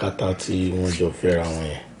àtàkátà tí wọ́n jọ fẹ́ra wọn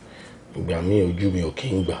yẹn ìgbà míì ojú mi ò kí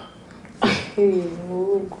ń gbà.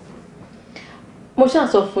 mo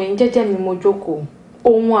ṣàṣọ fún yín jẹ́jẹ́ mi mo jókòó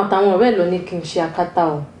òun àtàwọn ọ̀rẹ́ ló ní kí n ṣe akátá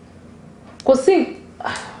o kò sí.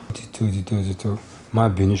 tító má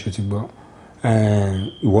bínú ṣó ti gbọ́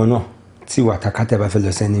ìwọ náà tí ìwà àtàkátà bá fẹ́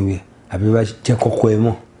lọ sẹ́niwẹ̀ àbí bá jẹ́ kọ́kọ́ ẹ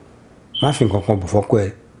mọ̀ má fi nǹkan kan bò fọ́kọ́ ẹ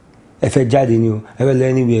ẹ fẹ́ jáde ni o ẹ fẹ́ lọ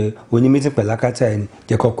ẹniwẹ̀ onímítì pẹ̀lú akátá ẹ ni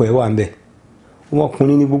jẹ́ kọ́kọ́ ẹ wà ń bẹ̀ wọ́n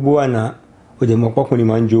ọkùnrin ní gbogbo wà náà ó jẹ́ mọ́ pọ́kùnrin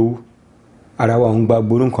máa ń jowú ara wa òun gba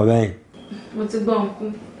gbóró nǹkan báyìí. mo ti gbọ́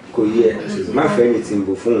nǹkan. kò yẹ má fẹ́ ní ti ń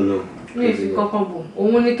bò fún òun náà. mi ò fi kankan bò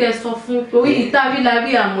òun ní kẹ́ sọ fún torí ìtàrí la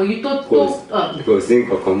rí àmọ́ èyí tó. kò sí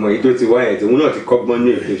nǹkan kan mọ́ èyí tó ti wáyà tí òun náà ti kọ́gbọ́n ní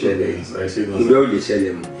èyí tó ṣẹlẹ̀ yìí ìgbẹ́ ò lè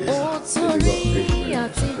ṣẹlẹ̀ mọ́.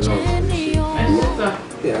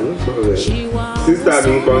 sísá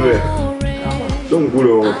mi ń kọ́ mẹ́ tó ń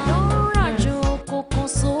gbúrò wọn.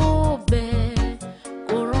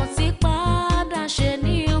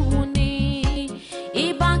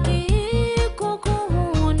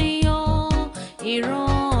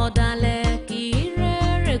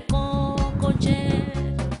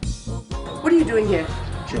 What are you doing here?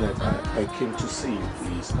 Janet, I came to see you,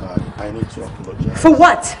 please. I need to apologize. For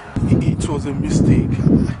what? It was a mistake.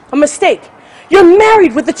 A mistake? You're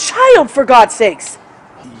married with a child, for God's sakes.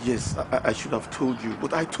 Yes, I should have told you,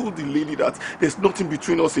 but I told the lady that there's nothing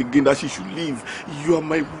between us again, that she should leave. You're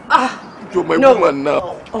my woman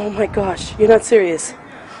now. Oh my gosh, you're not serious.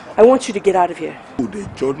 I want you to get out of here. Oh, the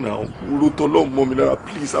job now.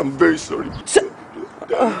 Please, I'm very sorry.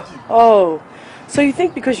 So you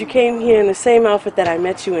think because you came here in the same outfit that I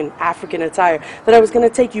met you in African attire, that I was going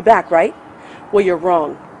to take you back, right? Well, you're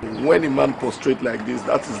wrong. When a man prostrate like this,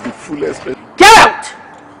 that is the fullest... Get out!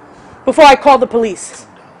 Before I call the police.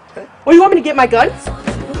 Or you want me to get my gun?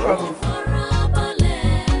 No problem.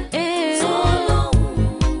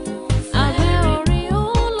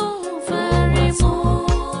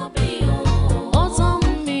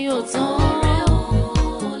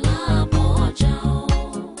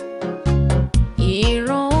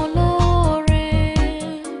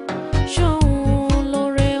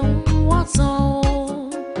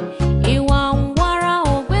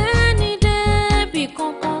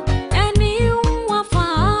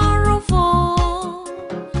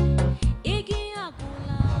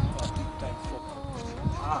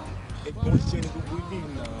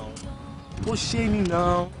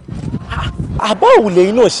 àbáwò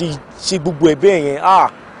lẹ́yìn náà ṣe gbogbo ẹ̀ bẹ́ẹ̀ yẹn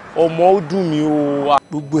ọmọ ó dùn mí o.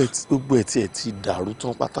 gbogbo ẹ̀ tí ẹ ti dàrú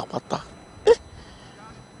tán pátápátá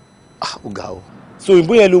ó ga o. so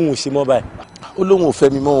ìbò yẹn lòun ò ṣe mọ́ báyìí. ó lóun ò fẹ́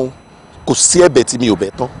mi mọ́ o kò sí ẹ̀bẹ̀ tí mi ò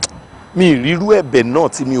bẹ̀ tán mi ì rírú ẹ̀bẹ̀ náà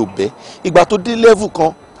tí mi ò bẹ̀ ìgbà tó dé level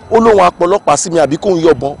kan ó lóun apọlọpàá sí mi àbí kóun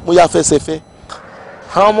yọ̀bọ̀n mo yá fẹsẹ̀fẹ́.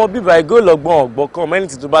 àwọn ọmọ bíbá ẹ góòlù ọgbọ́n ọ̀gbọ́n kan mẹ́rin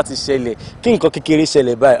tí tó bá ti ṣẹlẹ̀ kí nǹkan kékeré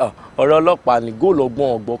ṣẹlẹ̀ báyìí ọ̀rọ̀ ọlọ́pàá ni góòlù ọgbọ́n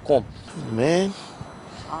ọ̀gbọ́n kan. man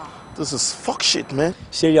This is fuck shit, man.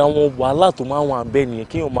 Ṣé àwọn wàhálà tó máa wà bẹ́ẹ̀ nìyẹn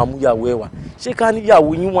kéèyàn máa mú ìyàwó ẹ̀ wá. Ṣé ká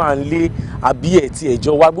níyàwó yín wà ń lé àbí ẹ̀ tí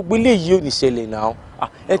ẹ̀jọ́ wa gbogbo eléyìí ò ní ṣẹlẹ̀ náà.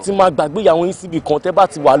 Ẹ ti máa gbàgbé ìyàwó yín síbi kan tẹ́ bá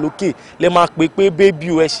ti wà lókè lẹ máa pè bébí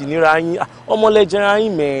o ẹ sì níra yín. Ọmọlẹ́jẹ̀ra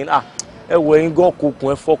yín mẹ́rin. Ẹ wọ ẹ̀yin gan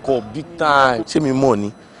kokùn ẹ fọkọ̀ big time. Ṣé mi mọ̀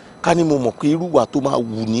ni? Ká ní mo mọ̀ pé irú wà tó máa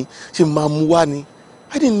wù ní ṣé máa mú wá ni?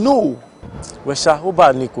 I didn't know. Wẹ̀ṣà ó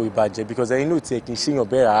bá ní kò ìbàjẹ́ because ẹ̀yin náà tiẹ̀ kì í ṣèyàn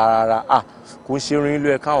bẹ́ẹ̀ rárá. Kò ń ṣe orin ìlú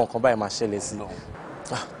ẹ̀ káwọn kan báyìí máa ṣẹlẹ̀ sí i.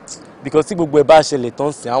 Because tí gbogbo ẹ̀ bá ṣẹlẹ̀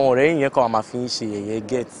tán sí àwọn ọ̀rẹ́ yẹn kan máa fi ń ṣe yẹ̀yẹ́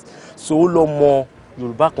get. So ó lọ mọ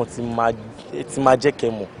Yorùbá kan tí máa jẹ́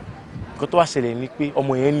kẹ́ mọ̀. Nǹkan tó wá ṣẹlẹ̀ ni pé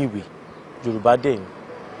ọmọ yẹn níwèé Yorùbá dẹ̀ ni.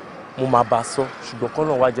 Mo máa bá a sọ ṣùgbọ́n kọ́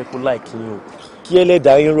náà wá jẹ́ kó láìkí yín o. Kí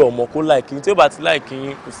ẹlẹ́dàá yín rọ̀ ọmọ kó láìkí yín tí ó bá ti láìkí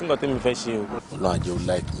yín kò sí nǹkan tẹ́mi fẹ́ ṣe o. Ọlọ́run àjẹ́ ò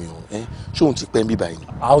láìkí mi o. Ṣé òun ti pẹ́ ń bí báyìí?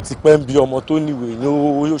 Ó ti pẹ́ ń bí ọmọ tó níwèé ni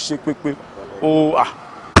ó ṣe pépé.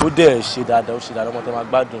 Ó dẹ̀ ṣe dáadáa ọmọ tẹ́ máa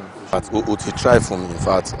gbádùn. O ti try fún mi in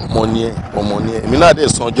fact ọmọ ní ẹ èmi náà dẹ̀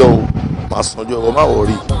sanjọ́ o máa sanjọ́ o má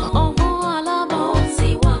wọrí.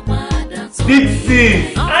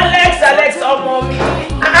 Dixie Alex ọmọ mi.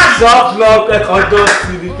 Soft love ẹ̀kan tó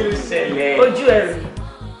sì ní kí ló ṣẹlẹ̀. Ojú ẹ̀ rí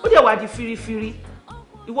ó dẹ̀ wá di firifiri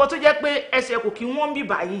ìwọ tó jẹ́ pé ẹsẹ̀ kò kí wọ́n bí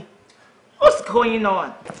báyìí ó sì kó yín náà.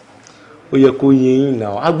 Ó yẹ kó yẹ yín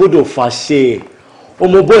náà a gbọ́dọ̀ fàṣẹ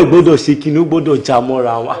ọmọ bọ́ọ̀ gbọ́dọ̀ ṣe kí ni ó gbọ́dọ̀ já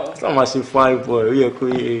mọ́ra wa sáà máa ṣe fine boy ó yẹ kó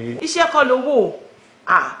yẹ yín. Iṣẹ́ kọ́ ló wò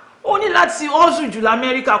ó ní láti hustle jù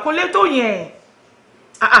lamẹ́ríkà kó lè tó yẹn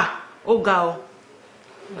ó ga ọ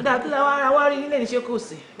ó dà kí làwọn ará wá rí nílé níṣẹ́ kò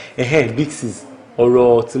sí. Big sis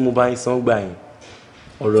ọ̀rọ̀ tí mo bá yín sán gbà yín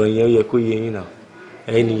ọ̀rọ̀ yẹn ó yẹ kó yẹ yín náà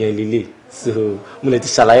ẹ̀yin nìyẹn lílé so mo lè ti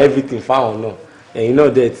ṣàlàyé everything fáwọn náà ẹ̀yin náà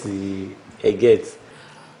dẹ̀ ti get.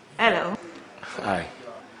 Hello. Hi.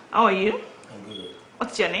 How are you?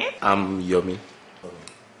 What's your name? I'm Yomi.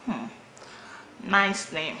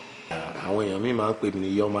 Nice name. Àwọn èèyàn mi máa ń pè mí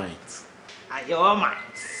ní Yomite.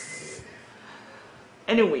 Yomite.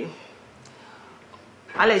 Anyway,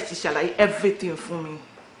 Alex ti ṣàlàyé everything fún mi.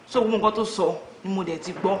 So gbogbo nǹkan tó sọ ni mo dẹ̀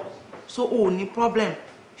ti gbọ́. So o ní problem.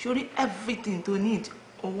 Surely everything to need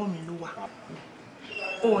ọwọ́ mi ló wà.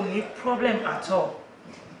 O ní problem at all.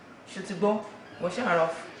 Ṣé ti gbọ́? Mo ṣe àrọ̀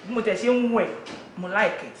bí mo tẹ̀ ṣe ń wẹ̀ mo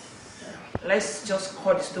like it. Let's just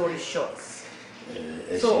cut the story short.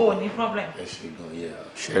 So o ní problem. Ẹ ṣe gan yẹ.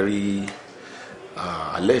 Ṣẹ́rí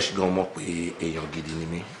Alex gan mọ̀ pé èèyàn gidi ni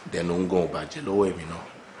mí dẹnu ń gan ọ̀bàjẹ́ lọ́wọ́ èmi náà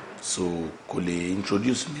so kò lè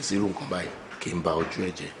introduce mi sí irú nǹkan báyìí kí n ba ojú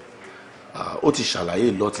ẹ̀ jẹ́. Ó ti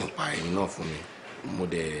ṣàlàyé lọ́tì pa ẹ̀yin náà fún mi mo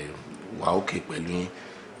dẹ̀ wà okay pẹ̀lú yín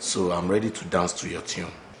so I'm ready to dance to your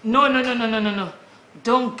tune. No.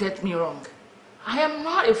 Don't get me wrong. I am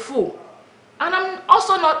not a fool and I'm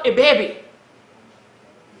also not a baby.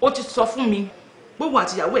 Ó ti sọ fún mi gbogbo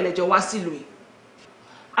àtìyàwó ẹlẹ́jọ́ wá sílùú yìí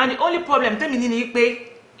and the only problem tèmi ní ni pé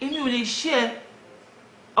èmi ò lè share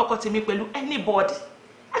ọkọ tèmi pẹ̀lú anybody.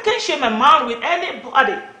 I can't share my man with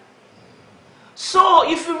anybody. So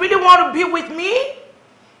if you really want to be with me,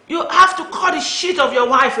 you have to cut the shit of your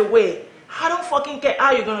wife away. I don't fucking care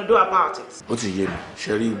how you're gonna do about it. Ó ti yé mi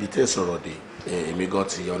ṣẹ́rí ibi tẹ́ sọ̀rọ̀ dé èmi gan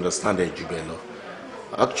ti understand ẹ̀ jù bẹ́ẹ̀ lọ.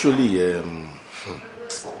 Actually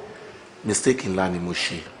mistake ńlá ni mo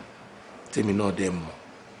ṣe tèmi náà dẹ̀ mọ̀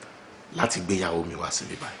láti gbéyàwó mi wá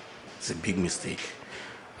síbí báyìí. It's a big mistake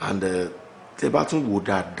and tẹ́ bá tún wò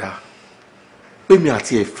dáadáa pé mi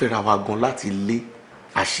àti ẹ̀ fẹ́ra wa gan láti lé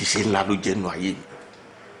àṣìṣe ńlá ló jẹ́ nù ayé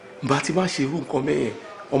mi bá ti má ṣe irú nǹkan mẹ́yẹn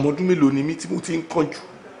ọmọ ọdún mélòó ni mí tí mo ti ń kánjú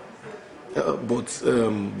but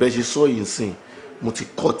bẹ́ẹ̀ ṣe sọ yìí sìn mo ti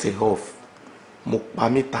cut ẹ̀ off mo pa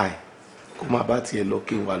mẹ́ta ẹ̀ kó má bá tiẹ̀ lọ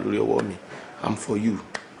kí n wà lórí ọwọ́ mi I'm for you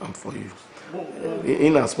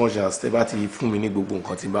in as much as tẹ́ bá ti fún mi ní gbogbo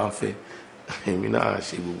nǹkan tí n bá ń fẹ́ èmi náà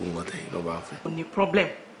ṣe gbogbo nǹkan tẹ̀yin náà bá ń fẹ́. O ní problem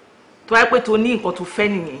tó wáyé pé tó ní nǹkan tó fẹ́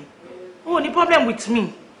nìyẹn o ní problem with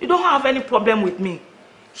me you don't have any problem with me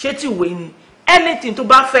ṣé tí ìwé ni anything tó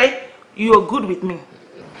bá fẹ́ you are good with me.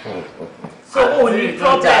 So o ní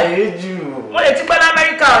problem mo lè ti pẹ́ ní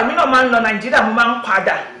Amẹ́ríkà èmi náà máa ń lọ Nàìjíríà mo máa ń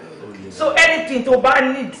padà so anything tó bá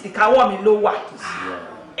need ìkáwọ́ mi ló wà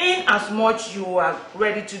in as much you are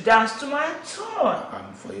ready to dance to my tune.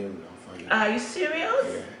 I'm for you. Are you serious?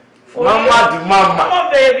 Yeah. For Mama you? to mama. Come on,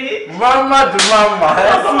 baby. Mama to mama.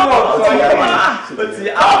 Come on,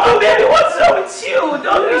 baby. What's up with you?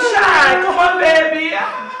 Don't be shy. Come on, baby.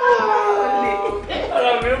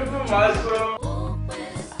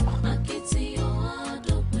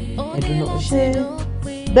 ẹ̀dùn náà ṣé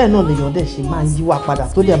bẹ́ẹ̀ náà lèèyàn dẹ̀ ṣe máa ń yíwà padà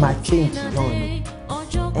tó dẹ̀ máa change náà ni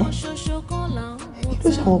kí ló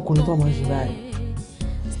ṣe àwọn ọkùnrin tó máa ń ṣe báyìí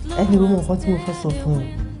ẹni ló mọ nǹkan tí mo fẹ́ sọ fún un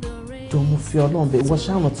jọ mo fi Ọlọ́run bẹ̀ wọ́n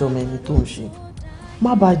ṣáà rántí ọmọ ẹni tó ń ṣe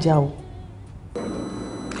má bàa jà o.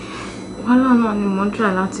 Wàhálà náà ni mo ń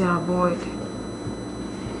try láti avoid.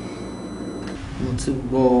 Mo ti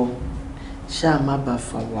gbọ́ ṣáà má bàa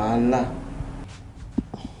fa wàhálà.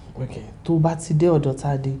 Okay, tó bá ti dé ọ̀dọ̀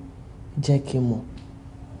Tádé jẹ́ kí n mọ̀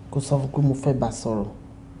kó sọ fún pé mo fẹ́ bá sọ̀rọ̀.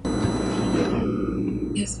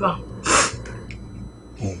 Yes, ma.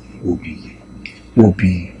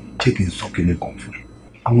 Obi jẹ́ kí n sọ kíní kan fún ẹ.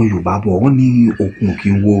 Àwọn Yorùbá bọ̀ wọ́n ní okun kí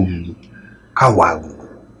n wó oòrùn káwa rò.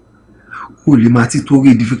 O lè máa ti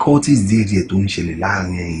torí difficulties díẹ̀díẹ̀ tó ń ṣẹlẹ̀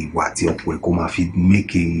láàrin ìwà àti ọkọ ẹ̀ kó máa fi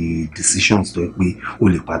make a decisions tó yẹ pé o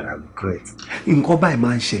lè padà regret. Nǹkan báyìí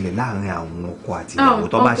máa ń ṣẹlẹ̀ láàrin àwọn ọkọ àti ìyàwó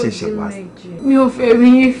tó bá ṣẹ̀ṣẹ̀ wá. Mi ò fẹ́ rí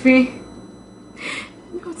yín fín.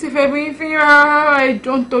 Mi ò ti fẹ́ rí yín fín rárá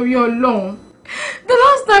ẹjọ́ nítorí Ọlọ́run. The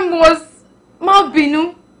last time was má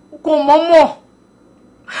bínú kò mọ́mọ́.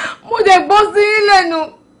 Mo dẹ̀ gbọ́ sí lẹ́nu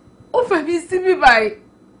ó fẹ́ mi síbí báyìí.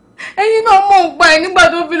 Ẹ̀yin náà mọ̀ ń pa ẹ̀ nígbà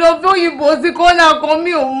tó fi lọ fún òyìnbó sí kọ́nà kan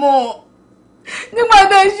mi ò mọ̀. Nígbà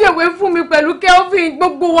tó ń ṣèwé fún mi pẹ̀lú Kelvin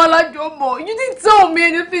gbogbo wa lájọ mọ̀. You didn't tell me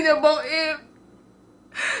anything about him.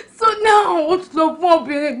 So now ó ti lọ fún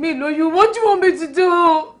obìnrin mi lóyún. What do you want me to do?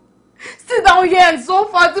 Sit down here and so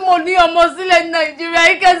far tí mo ní ọmọ sílẹ̀ ní Nàìjíríà.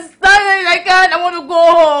 I can stand it, I want to go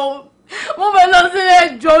home. Mo fẹ́ lọ sílẹ̀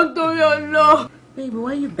ẹjọ́ nítorí Ọlọ́run. Baby,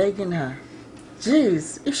 why are you begging her?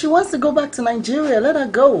 Jeez, if she wants to go back to Nigeria, let her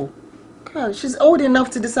go. God, she's old enough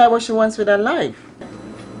to decide what she wants with her life.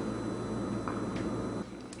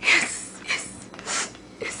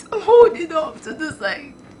 Yes, I'm old enough to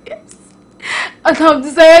decide. Yes. And I've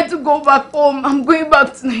decided to go back home. I'm going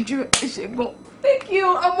back to Nigeria. Thank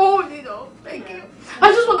you. I'm old enough. Thank you.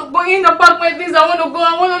 I just want to go in and pack my things. I want to go.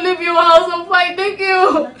 I want to leave your house. I'm fine. Thank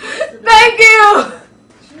you. Thank you.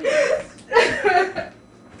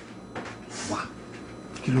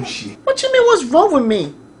 What do you mean, what's wrong with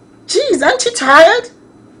me? Jeez, aren't you tired?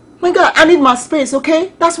 My God, I need my space,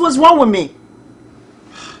 okay? That's what's wrong with me.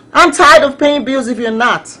 I'm tired of paying bills if you're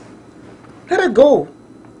not. Let her go.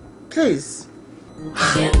 Please.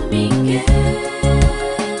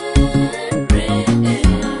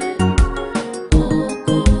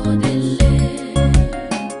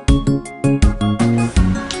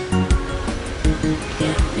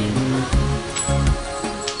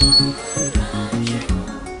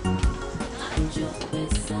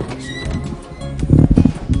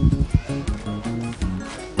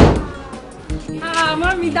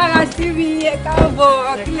 Mami dára sí mi ẹ káàbọ̀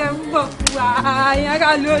kílẹ̀ ń bọ̀ fún wa àyàn ká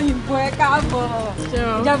lóyìnbó ẹ káàbọ̀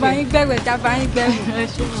ìjàmbá yín gbẹ̀rẹ̀ ìjàmbá yín gbẹ̀rẹ̀. Ẹ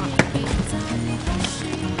ṣe wà.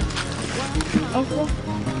 Ọkọ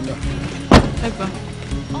ẹ gbà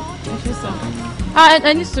ẹ ṣe sàn.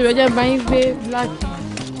 Ẹ ní sùúrù ẹjẹ bá yín gbé black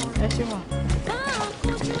ẹ ṣe wà.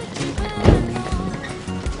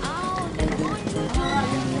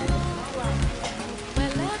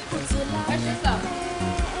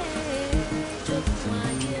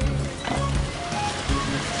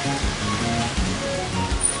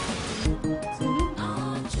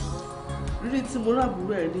 Tí mo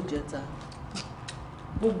rábùrú ẹ̀ níjẹta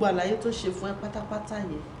gbogbo àlàyé tó ṣe fún ẹ pátápátá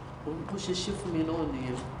yẹn òun bó ṣe ṣe fún mi náà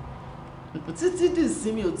nìyẹn títí dì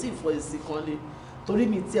sí mi ò tí ì fọ èsì kan lé torí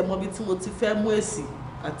mi tí ẹ mọ bí tí mo ti fẹ́ mú èsì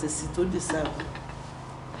àtẹ̀sí tó dì sáà.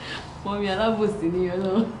 Mọ́mí alábòsí ni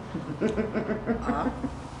Ọlọ́run.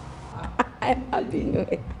 Ẹ má bínú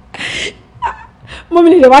ẹ. Mọ́mí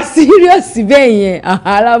lè wá serious bẹ́ẹ̀ yẹn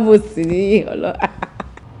alábòsí ni Ọlọ́run.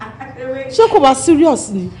 Ṣé kò bá serious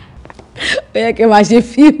ni? Ó yẹ kí n máa ṣe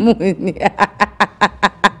fíìmù ni.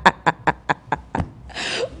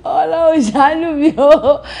 Ọlọ́run ṣàánú mi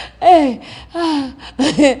o.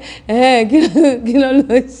 Kí ló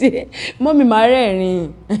ló ṣe? Mọ́mí máa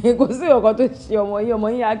rẹ́rìn-ín. Kò sí ọ̀kan tó ṣe ọmọ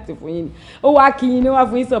yín act fún yín ni. Ó wá kí yín ní wá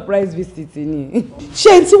fún yín surprise visit ni.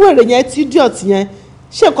 Ṣé tí wèrè yẹn tí idiot yẹn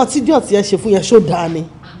ṣé nǹkan tí idiot yẹn ṣe fún yẹn ṣó dáa ni?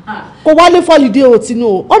 Kò wálé fọ́lìdé o Tinú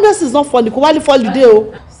o. Honestly it's not funny. Kò wálé fọ́lìdé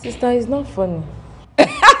o. Sister, it's not funny.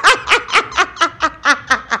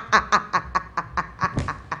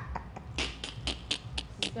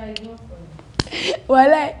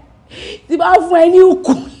 Wàhálà tí bá fún ẹ ní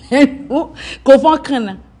òkú lẹ́nu kò fọ́nkàn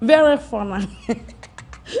náà very funny.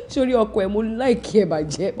 Sórí ọkọ ẹ mo like ẹ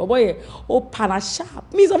bàjẹ́ bọ̀bọ̀ yẹn ó para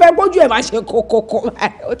sharp mi sọ fẹ́ gbójú ẹ máa ṣe kókókó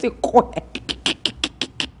ó ti kọ́ ẹ.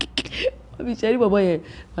 Wọ́n fi ṣe rí bọ̀bọ̀ yẹn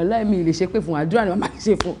wàhálà mi lè ṣe pé fún àdúrà ni wọ́n máa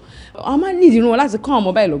ṣe fún. Àwọn máa ní ìdírun wọn láti kọ́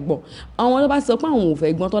ọmọ báyìí lọ́gbọ̀n. Àwọn ló bá sọ pé àwọn ò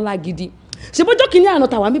fẹ́ gbọ́n tó lágídí. Ṣé bójọ́ kìíní àná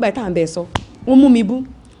tàwa ń bíbá tá à ń bẹ̀ sọ wọ́n mú mi bú.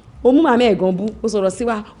 Ó mú màmá ẹ̀gàn bú ó sọ̀rọ̀ sí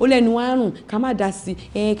wa ó lẹ́nu àrùn ká má dá sí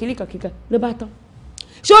kíríkan ló bá tán.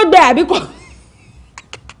 Ṣé ó gbẹ àbí kọ́?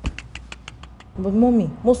 But mommy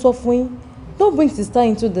mo sọ fún yín don't bring sister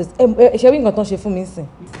into this. Ṣé wí nǹkan tán ṣe fún mi sìn?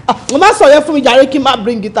 Mo má sọ yẹn fún mi jàre kí n má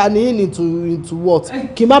bring it into what?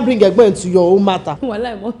 Kí n má bring ẹ̀gbọ́n into your own matter.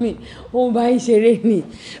 Wàláì mọ́mì, òun bá yín ṣeré ni.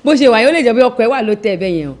 Bó ṣe wà yóò lè jẹ́ bí ọkọ ẹ̀ wà ló tẹ̀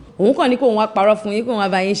bẹ́ẹ̀ yẹn o. Òun kàn ní kóun wá parọ́ fún yín kóun wá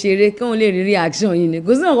bá yín ṣeré kóun lè rí reaction yín ni.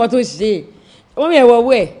 Kò sí nǹkan tó ṣe. Mọ́mì ẹ̀ wọ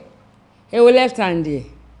owó ẹ̀. Ẹ wo left hand ẹ̀.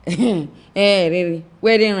 Rere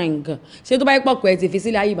wedding ring. Ṣé tó bá yí pọ̀kọ̀ ẹ ti fi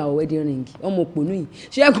sílẹ̀ ayé ìbàwọ̀ wedding ring? Ọmọ òpònú yìí.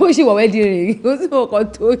 Ṣé kó ṣì wọ̀ wedding ring? Kò sí nǹkan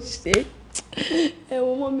tó ṣe. Ẹ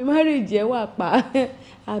wo mọ́mì marriage ẹ wà pa.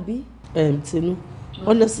 Àbí? Tinú,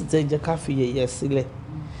 honestly tẹ́ jẹ́ ká fi yẹ̀yẹ́ sílẹ̀.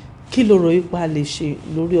 Kí ló rò ipa lè ṣe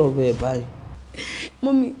lórí ọ̀rọ̀ ẹ̀ báyìí?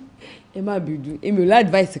 Mọ́mì, ẹ má bìdú. Èmi ò lá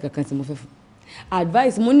advice kankan tí mo fẹ́ fún.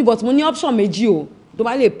 Advice mo ní but mo ní option méjì o. Tó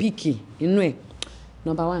bá lè pick inú ẹ̀.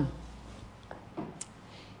 Number 1.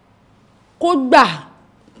 Kó gbà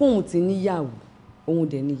kóun ti níyàwó, òun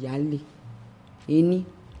dẹ̀ ní ìyálé. Ení.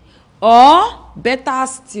 Or better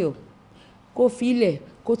still, kó filẹ̀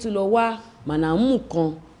kó tún lọ wá mànàmú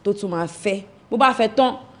kan tó tún máa fẹ́. Bó bá fẹ́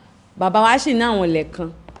tán, bàbá wa sì ní àwọn ilẹ̀ kan.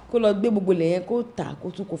 Kó lọ gbé gbogbo ilẹ̀ yẹn kó tà kó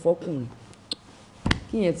tún kó fọ́kùnrin.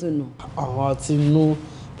 Kí yẹn tún nà. Àwọn ti nu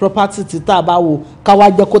property tí tá a bá wò ká wá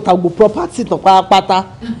jẹ́ kó ta gbogbo property tán pátápátá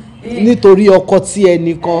nítorí ọkọ tí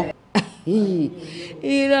ẹnìkan.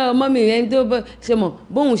 Irọ́ mọ́mì ẹni tó ṣe mọ̀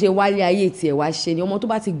bóun ṣe wálé ayé tiẹ̀ wá ṣe ni ọmọ tó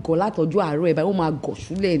bá ti gọ̀ látọjú àárọ̀ ẹ̀ báyìí ó máa gọ̀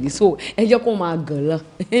ṣúlẹ̀ ní so ẹ jẹ́ kó máa gàn lọ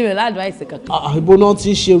èmi ò ládùúgbò kankan. Ibo náà ti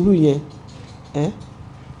ń ṣerú yẹn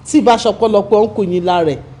tí ìbá ṣọpọlọpọ ń kò yín lára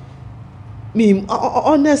ẹ̀ mi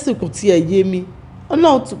honestly kò tiẹ̀ yé mi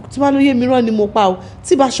Ọlọ́run tí wàá ló yé mi rán ni mo pa o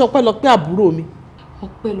tí ìbá ṣọpọlọpọ àbúrò mi.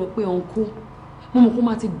 Ọpẹ́lọpẹ́ ọ̀nkú mo mọ̀ kó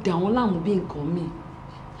máa ti dà wọ́n láàmú bí nǹkan mi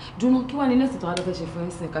dúró kí wàá ní nẹ́ẹ̀sì tó wá lọ fẹ́ ṣe fún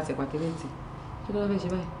ẹ̀sìn kàtẹ́ pàtẹ́lẹ́tì kí ló fẹ́ ṣe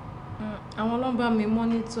báyìí. Àwọn ló ń bá mi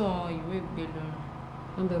mọ́nítọ̀ ìwé ìgbélú.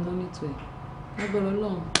 Wọ́n bẹ mọ́nítọ̀ ẹ̀ lágbára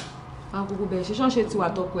Ọlọ́run àwọn gbogbo bẹ̀rẹ̀ ṣe ṣọ́ọ̀ṣe tiwa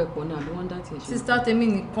tọ́kọ ẹ̀ pọ̀ ní àbí wọ́n dá tiẹ̀ ṣe. Sísá tèmi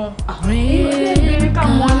nìkan.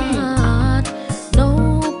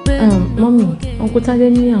 Mọ́mì, Uncle Tade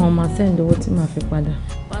ní àwọn máa send owó tí màá fi padà.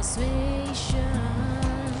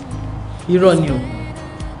 Irọ́ ni o.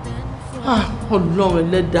 Ọlọ́run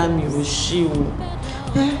ẹlẹ́dàá mi ò ṣe o.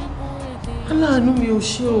 Aláàánú mi ò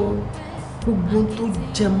ṣe o. Gbogbo tó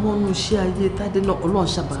jẹ mọ́nú iṣẹ́ ayé Tádé náà Ọlọ́run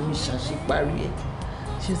ṣàbá mi ṣàṣeparí ẹ̀.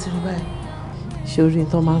 Ṣé ti rí báyìí? Ṣé orí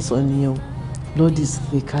tó máa ń sọ nìyẹn o? Blood is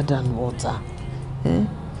thicker than water.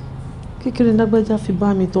 Kékeré lágbájá fi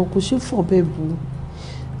bá mi tán kò ṣe fọ̀ bẹ́ẹ̀ bu.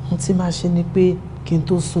 Mo ti máa ṣe ni pé kí n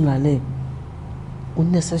tó sùn lálẹ́ ó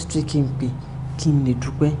necessary kí n pè kí n lè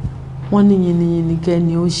dúpẹ́. Wọ́n ní yìnyín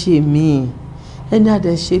kẹ́ni ó ṣe mí. Ẹni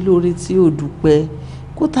àdẹ ṣe lórí tí ò dúpẹ́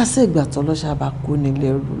kó tásẹ̀ ìgbà tọ́lọ́ṣà bá kó nílé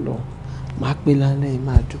ẹrù lọ. Máa pè lálẹ́ yìí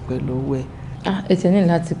máa dúpẹ́ lọ́wọ́ ẹ̀. Ẹ tẹ̀ ní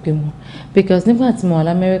láti pè wọ́n because nígbà tí mo wà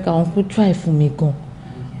l'Amẹ́ríkà wọn kò try fún mi gan.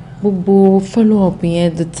 Gbogbo follow up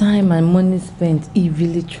yẹn the time and money spent he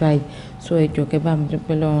really tried so ẹ jọ̀ọ́ kẹ́ bá mi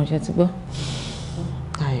dúpẹ́ lọ́wọ́ ṣe ti gbọ́.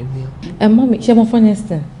 I will. Mọ́ mi ṣe mo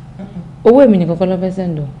fọ́nẹ́sítẹ̀ owó èmi nìkan kọ́ ló fẹ́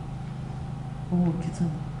sẹ́ńdọ̀. Owó kìtàn.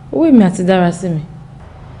 Owó èmi àti dára sí mi.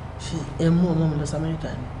 Ṣé ẹ mú ọmọ mi lọ sí Amẹ́ríkà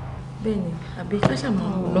ni? Bẹ́ẹ̀ni, àbí ṣáṣà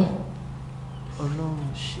máa wò lọ.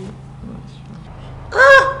 Ọlọ́run ṣe.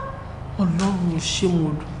 Ọlọ́run ṣe mo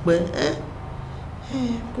dúpẹ́.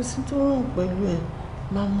 Kò sí tó rùn pẹ̀lú ẹ̀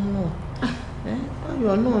máa mú ọ̀.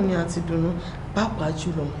 Ayọ̀ náà ni àti dùnú pàápàá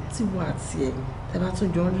jùlọ tí wà àti ẹ̀ tẹ́ bá tún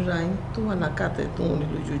jọ ń ríra yín tó wà lákàtà tó ń rí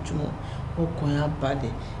lójoojúmọ́ ọkàn yẹn á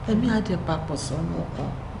balẹ̀ ẹ̀mí á dẹ̀ papọ̀ sọ́nà ọkàn.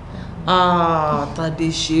 Tádé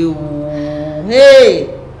ṣe o.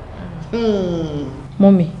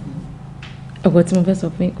 Mọ́mì, ọ̀gọ̀ tí mo fẹ́ sọ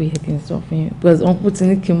fún yín kò yẹ kí n sọ fún yín because uncle ti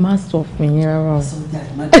ní kí n má sọ fún yín rárá o.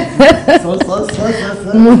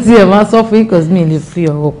 Mo tiẹ̀ máa sọ fún yín because mi lè fi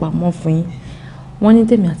ọ̀rọ̀ pamọ́ fún yín. Wọ́n ní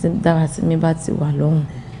tèmi àti dára sí mi bá ti wà lọ́hùn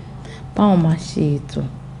báwọn máa ṣe ètò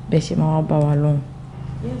bẹ́ẹ̀ ṣe máa wá bá wa lọ́hùn.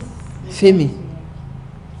 Fẹ́mi,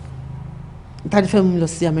 Tádé fẹ́ mú mi lọ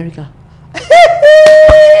sí Amẹ́ríkà.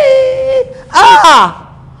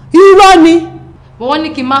 Irọ́ ni. Wọ́n ní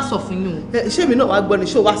kí n má sọ fún yín o. Ṣé èmi náà wá gbọ́ ni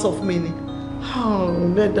ṣé o wá sọ fún mi ni?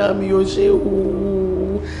 Lẹ́dàá mi ò ṣe o.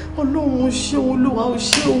 Ọlọ́run ṣé o, Olúwa ò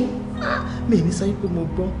ṣe o. Mi ò ní sọ pé mo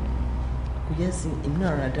gbọ́. Kò yẹ sí èmi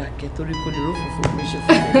náà rà dákẹ́ torí kò lè rófò fún mi ṣe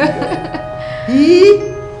fún mi.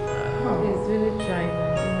 He's really trying.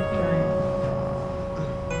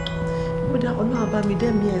 Ó dá Ọlọ́run bá mi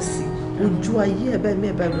dẹ́mi ẹ̀ sí ojú ayé ẹ̀ bẹ́ẹ̀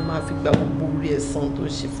mẹ́ẹ̀ ló máa fi gba gbogbo orí ẹ̀san tó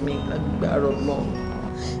ṣe fún mi lágbára Ọlọ́run.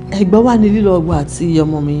 Ẹ̀gbọ́n wà ní lílọ ọgbà àti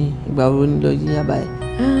ọmọ mi ìgbà wo ni lọ yíyá báyìí?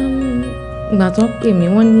 Ìgbà tó pè mí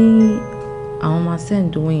wọ́n ní àwọn máa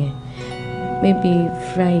send owó yẹn maybe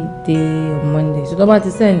Friday or Monday so tó bá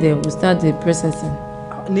ti send it we start the processing.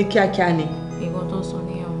 Ní kíákíá ni. Ìwọ tó sọ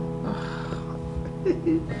níyàwó.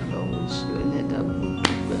 Ọlọ́run ṣe ẹlẹ́dàá gbogbo.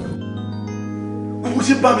 Bó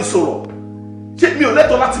ṣe bá mi sọ̀rọ̀. Ṣé mi ò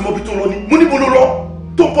lẹ́tọ̀ọ́ láti mọ ibi tó lọ ni? Mo níbo ló lọ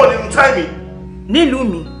tó ń bọ̀ nínú táìmì. Nílùú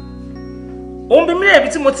mi. Òun bí mi lè ibi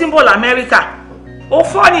tí mo ti ń bọ̀ l'Amẹ́ríkà. Ó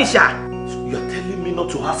fọ́ ní ìṣà. You are telling me not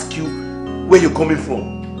to ask you where you're coming from?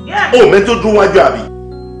 Yeah. Oh, mental dúró wájú àbí?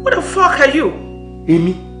 What the fuck are you?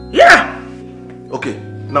 Amy? Yeah. Okay,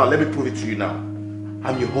 now let me prove it to you now.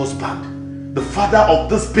 I'm your husband, the father of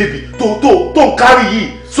this baby. Tó carry yìí.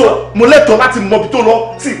 So, mo lẹ́tọ̀ọ́ láti mọ ibi tó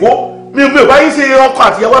lọ. Sí wo, mi ò bá yín ṣe ọkọ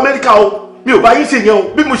àti ìyàwó Amẹ́ríkà o. Mi ò bá yín ṣe yẹn o.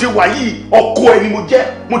 Bí mo ṣe wà yìí, ọkọ ẹ ni mo jẹ́.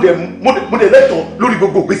 Mo dẹ̀ lẹ́tọ̀ọ́ lórí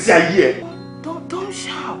gbogbo ìgbésí ayé ẹ. Don't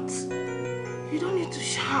shout. You don't need to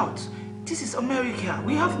shout. This is America.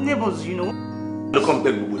 We have neighbors, you know. Kí ló kàn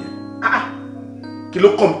pẹ̀lú gbogbo yẹn? Kí ló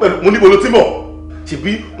kàn pẹ̀lú? Mo níbo ló ti bọ̀?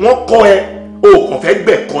 Ṣèbí wọ́n kọ́ ẹ, o kàn fẹ́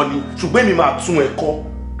gbẹ̀ kọ́ ni, ṣùgbọ́n èmi máa tún ẹ kọ́.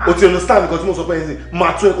 O ti understand nǹkan tí mo sọ fún ẹ sí?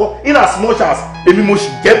 Máa tún ẹ kọ́. In as much as èmi mo sì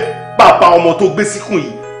jẹ́ bàbá ọmọ tó gbé síkùn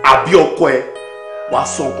yìí, àbí ọkọ ẹ. Wàá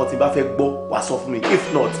sọ nǹkan tí bá fẹ́ gbọ́, wàá sọ fún mi.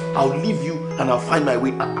 If not, I'll leave you and I'll find my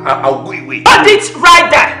way. I'll go away. Hold it right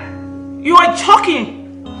there. You are joking.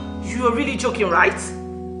 You are really joking, right?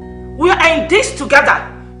 We are in this together.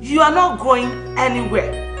 You are not going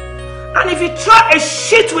anywhere. And if you try a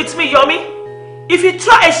shit with me, Yomi, if you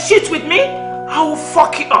try a shit with me, I will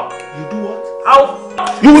fuck you up. You do what?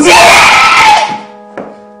 You will do what?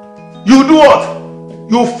 You do what?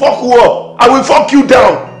 You fuck who up? I will fuck you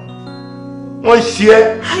down. One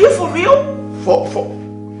share. Are you for real? For.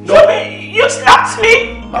 No. You slapped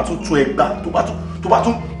me. Màá tún tún ẹ gbà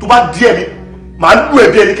tó bá díẹ̀ mi. Màá lù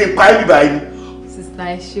ẹ́ bí ẹni kí n pa ẹ́ níbà yìí. Sista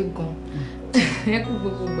ẹ ṣe gan. Ẹ kú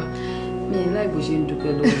gbogbo gbà. Mi ì láì bó ṣe ń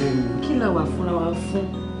dúpẹ́ lọ́wọ́ mi. Kí la wà fúnra wa fún?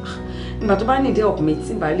 Ìgbà tó bá ní ìdí help mi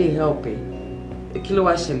tí bá lè help ẹ. Kí ló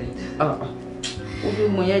wá ṣẹlẹ̀? Ó fi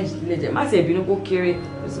mọ yẹn lè jẹ. Má ṣe ìbínú kó kéré.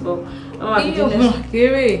 Iye ọmọ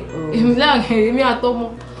kéré. Èmi láàrin èmi àtọmọ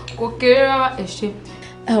kò kéré rárá ẹ ṣe.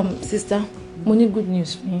 Sista, mo ní good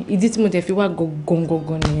news fún yín. Ìdí tí mo tẹ̀ fi wá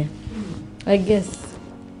gangan nìyẹn. I guess.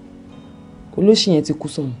 Olóṣì yẹn ti kú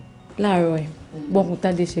sọ̀rọ̀. Láàárọ̀ ẹ̀, gbọ́nkún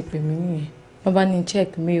Tádé ṣe pè mí nìyẹn. Wọ́n bá ní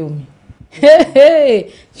check mail mi.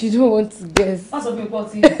 Hey, you don't want to guess. What's up, people?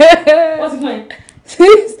 What's going?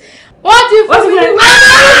 What if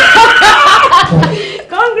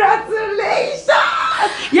Congratulations!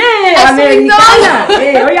 Yeah, Americana.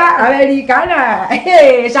 Hey, oh yeah, Americana.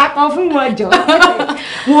 Hey, ṣàkọ fún wọn jọ.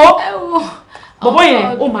 Wo. Bọ̀bọ́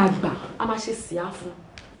yẹn, ó máa gbà. A máa ṣe síá fún.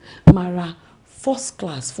 Máa ra first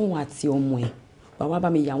class fún wa àti ọmọ ẹ̀. Wá bá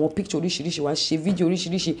mi yà àwọn picture oríṣiríṣi, wá ṣe video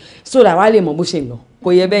oríṣiríṣi so that wá lè mọ̀ bó ṣe ń lọ.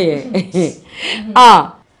 Kò yẹ bẹ́ẹ̀ yẹn.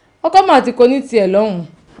 Ọkọ mà ti kò ní tiẹ̀ lọ́hùn.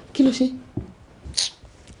 Kí ló ṣe?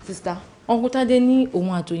 Sister, Uncle Tade ní òun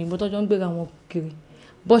àti òyìnbó tọ́jọ́ ń gbéra wọn kiri.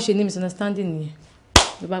 Bó ṣe ní misunderstanding nìyẹn.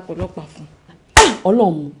 Ló bá pọ̀lọ́pàá fún.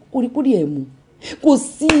 Ọlọ́run, oríkórí ẹ̀ mú. Kò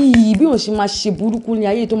sí bí wọ́n ṣe máa ṣe burúkú ní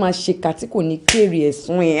ayé tó máa ṣe kà tí kò ní kéré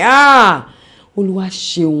ẹ̀sùn ẹ̀. Olúwa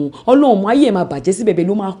ṣeun. Ọlọ́run ayé ẹ̀ máa bàjẹ́ sí bẹ̀bẹ̀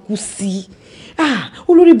ló máa kú sí.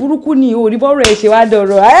 Olórí burúkú ni orí bọ́rọ̀ ẹ̀ ṣe wá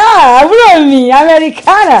dọ̀rọ̀. Àbúrò mi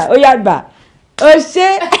Americana ó yá gbà. Ó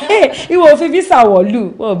ṣe ìwọ òfin visa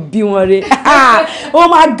wọ̀lú wọ́n bí wọn re. Ó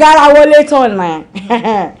máa gara wọlé tán náà.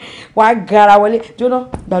 Wàá gara wọlé. Jóná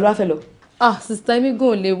gbàlú àfẹ́ lọ. Sister mi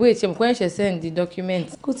go lè wait ṣe mo kò ṣe send the document.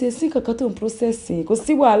 Kò tiẹ̀ sí kankan tó ń processing, kò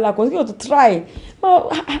sí wàhálà, kò sí kí o tó try.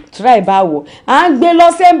 Try báwo. À ń gbé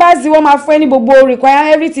lọ sí embassy wọ́n máa fún ẹ ní gbogbo require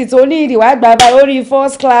everything tó ní ìdìwà àgbà báyìí orí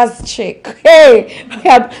first class check.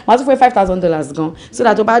 Màá tún fún $5,000 gan so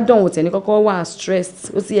that tó bá dán òtẹ̀ ní kọ́kọ́ wà stressed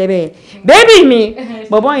ó ti yẹ bẹ́ẹ̀. Baby mi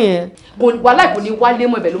bọ̀bọ̀ yẹn wàhálà kò ní wálé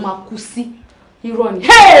mọ́ ibẹ̀ ló máa kú sí irọ́ ni.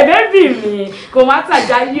 Baby mi kò má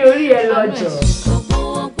tàjà yí orí ẹ lọ́jọ́.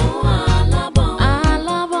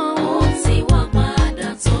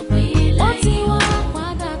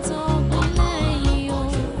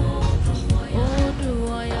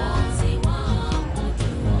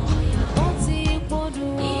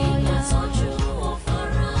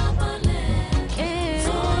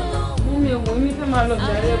 Máa lọ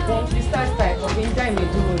jàre kan fi style kan fi ń já ìmọ̀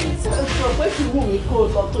ìdúró rẹ̀. Ó sọ pé kí wù mí kó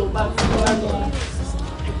lọ tó bá ti wá lọ.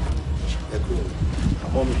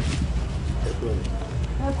 Àmọ́ mi,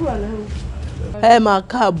 ẹ kúrò lẹ́rù. Ẹ máa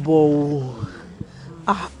káàbọ̀ o.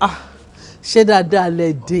 Ṣé dáadáa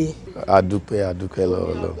lẹ dé? Adúpẹ́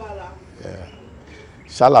lọ́wọ́.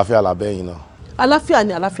 Ṣàlàáfíà làbẹ́yìn náà. Àlàáfíà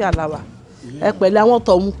ni àlàáfíà làwà. Ẹ pẹ̀lẹ́ àwọn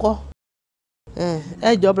tọ̀hún kọ́.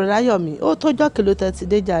 Ẹ jọ bẹ̀rẹ̀ Ayọ̀mí, ó tójọ́ kìló tẹ́ ti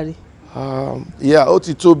dé jàre. Yeah, ó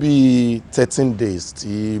ti tó bí 13 days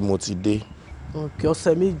tí mo ti dé. Okay,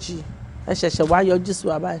 ọ̀sẹ̀ méjì. Ẹ ṣẹ̀ṣẹ̀ wá yọjú sí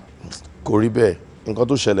wa báyìí. Kò rí bẹ́ẹ̀. Nǹkan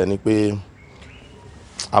tó ṣẹlẹ̀ ni pé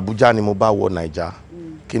Abuja ni mo bá wọ Naija.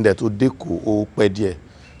 Kí n dẹ̀ tó dé kó ó pẹ́ díẹ̀.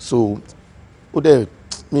 So ó dẹ̀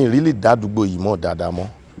mi really dádúgbò yìí mọ̀ dáadáa mọ́.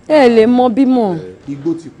 ẹ lè mọ bímọ. igbó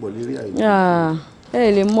ti pọ̀ lérí àyè.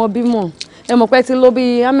 ẹ lè mọ bímọ ẹ mọ̀ pé ti lò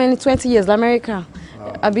bí how many 20 years l'Amẹ́ríkà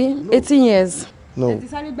àbí 18 years. no ẹ ti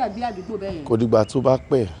sáré gbàgbé àdúgbò bẹ́ẹ̀ yẹn. kò dìgbà tó bá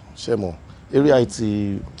pẹ́ ṣe mọ̀ area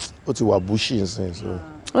yìí ó ti wà bushy nsìn so.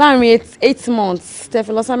 láàrin 8 months tẹ́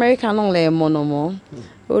fi lọ sí Amẹ́ríkà náà lẹ̀ mọ̀nà mọ́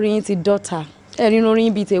orí yín ti dọ́ta ẹ rí orí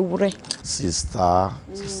yín bíi ti ewúrẹ́. sista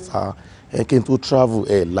ẹ kí n tó travel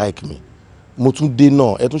ẹ like me mo tún dé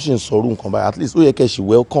náà ẹ tún ṣe ń sọ̀rọ̀ nǹkan báyìí at least ó yẹ kẹ́ ṣì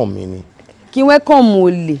welcome mi ni. kí welcome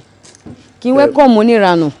olè kí welcome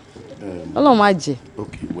oníranù Ọlọ́run má jẹ́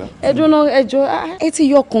ẹ dúró ẹjọ́ ẹ ti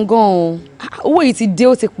yọkùn gan-an owó yìí ti dé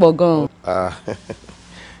ó ti pọ̀ gan-an.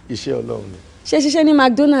 iṣẹ́ Ọlọ́run ni. ṣé ṣiṣẹ́ ní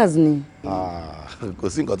McDonald's ni. kò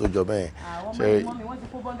sí nǹkan tó jọ bẹ́ẹ̀ ṣe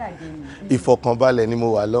ìfọ̀kànbalẹ̀ ni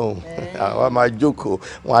mo wà lọ́hùn àwa máa jókòó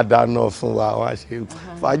wọn á dáná fún wa wọn á ṣe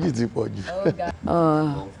fàájì ti pọ̀ jù.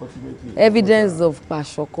 evidence of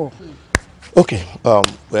pàṣọkọ. ok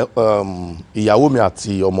ìyàwó mi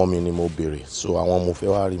àti ọmọ mi ni mo béèrè so àwọn mo fẹ́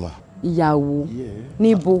wá rí ma. ìyàwó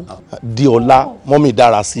níbo. di ọlá mọ́mì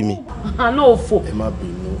dára sí mi. àná òfò. ẹ má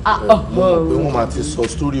bínú mo mọ̀ pé wọ́n máa ti sọ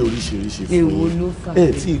sítórì oríṣiríṣi fún yín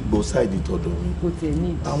ẹ tí ì gbọ́ sáìdì tọ̀dọ̀ mi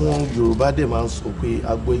àwọn Yorùbá dẹ̀ máa ń sọ pé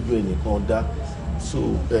agbẹ́jọ́ ẹnìkan dá so.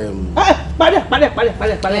 parí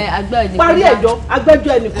ẹjọ́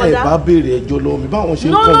agbẹ́jọ́ ẹnìkan dá. ẹ bá béèrè ẹjọ́ lọ́wọ́ mi báwọn ṣe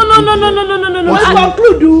ń no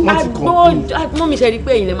wọ́n ti conclude. mọ́ mi ṣe rí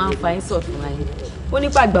pé ẹ̀yin lè máa ń fa ẹ̀ sọ̀ fún ayé ó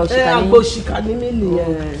nípa àgbà òṣìkà ní. àgbà òṣìkà ní mí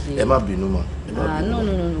nìyẹn. ẹ má bínú ma.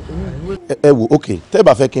 ẹ wò ok tẹ́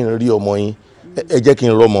bá fẹ́ kí n rí ọmọ yín ẹ jẹ́ kí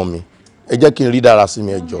n rọ́mọ mi ẹ jẹ́ kí n rí dára sí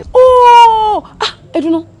mi ẹ jọ. ẹ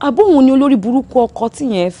dúró àbó òun ni olórí burúkú ọkọ tí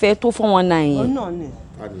yẹn fẹ́ tó fún wọn náà yẹn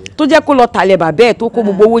tó jẹ́ kó lọ tàlẹ̀ bàbá ẹ̀ tó kó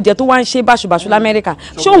gbogbo owó jẹ tó wá ń ṣe báṣubàṣu l'Amẹ́ríkà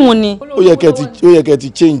ṣé òun ni. ó yẹ kẹ́ ti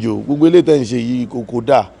change o gbogbo eléyìí tẹ́ ń ṣe yìí kò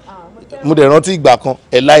dáa mo dẹ̀ rántí ìgbà kan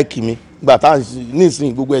ẹ láìkì mi gbà tá à ń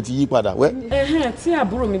nísìnyí gbogbo ẹ ti yí padà wẹ́. tí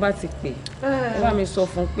àbúrò mi bá ti pè ẹ bá mi sọ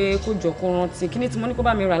fún un pé kó jọ kó rántí kí ni tí mo ní kó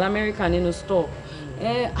bá mi rà l'Amẹ́ríkà nínú store.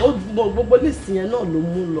 gbogbo lẹ́sìn yẹn náà ló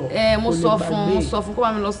mú lọ. mo sọ fún kó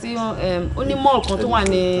bá mi lọ sí ó ní mall kan tó wà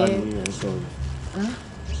ní.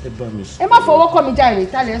 ẹ má fọwọ́ kọ́ mi járe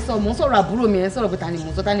tálẹ̀ ẹ sọ mò ń sọ̀rọ̀ àbúrò mi ẹ sọ̀rọ̀ pé ta ni mò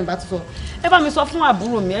ń sọ ta ni bá tún sọ ẹ bá mi sọ fún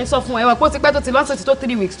àbúrò mi ẹ sọ fún ẹ wà pé ó ti pẹ́ tó ti lọ́sẹ̀ ti tó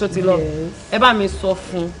 3 weeks tó ti lọ ẹ bá mi sọ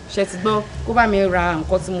fún ṣe ti gbọ́ kó bá mi ra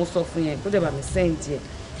nǹkan tí mo sọ fún yẹn kó dẹ̀ bá mi send yẹ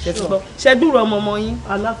ṣe ti gbọ́ ṣe dúró ọmọ yín.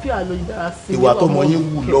 àlàáfíà ló dára sí i. ìwà tọmọ yín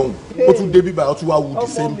wù lọ́hùn ó tún dé bíbá ó tún wá wù the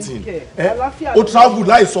same thing ó travel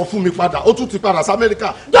láì sọ fún mi padà ó tún ti padà sí Amẹ́ríkà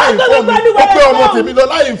láì inform mi ó pé ọmọ tèmi lọ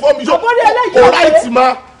láì inform mi ó ráìtì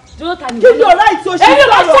máa. kí ni ọ̀rá ìtí o ṣe èmi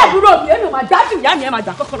máa ṣe àbúrò mi èmi máa dájú ìyá mi ẹ máa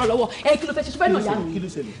gbà kọ́kọ́rọ́ lọ́wọ́ ẹ kí ló fẹ́ ṣe ṣọfẹ́ náà yá mi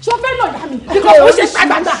ṣọfẹ́ náà yá mi kíkọ́ ó ṣe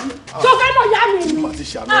pàgbàgbà ṣọfẹ́ náà yá mi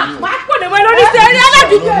máa kó lè mọ lórí ṣe eré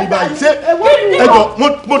aládùúgbò ẹjọ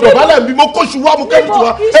mo dọ̀bálẹ̀ mi mo kóṣù wá mo kẹ́mi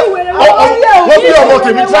tiwa wọ́n bí ọmọ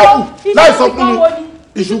tèmi travel láì sọ fún mi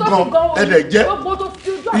iṣu kan ẹ̀dẹ̀ jẹ́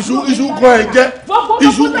iṣu kan ẹ̀ jẹ́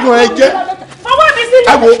iṣu kan ẹ̀ jẹ́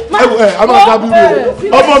ẹ wo a máa dábìrì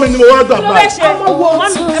o ọmọ mi ni mo wá gbà báyìí.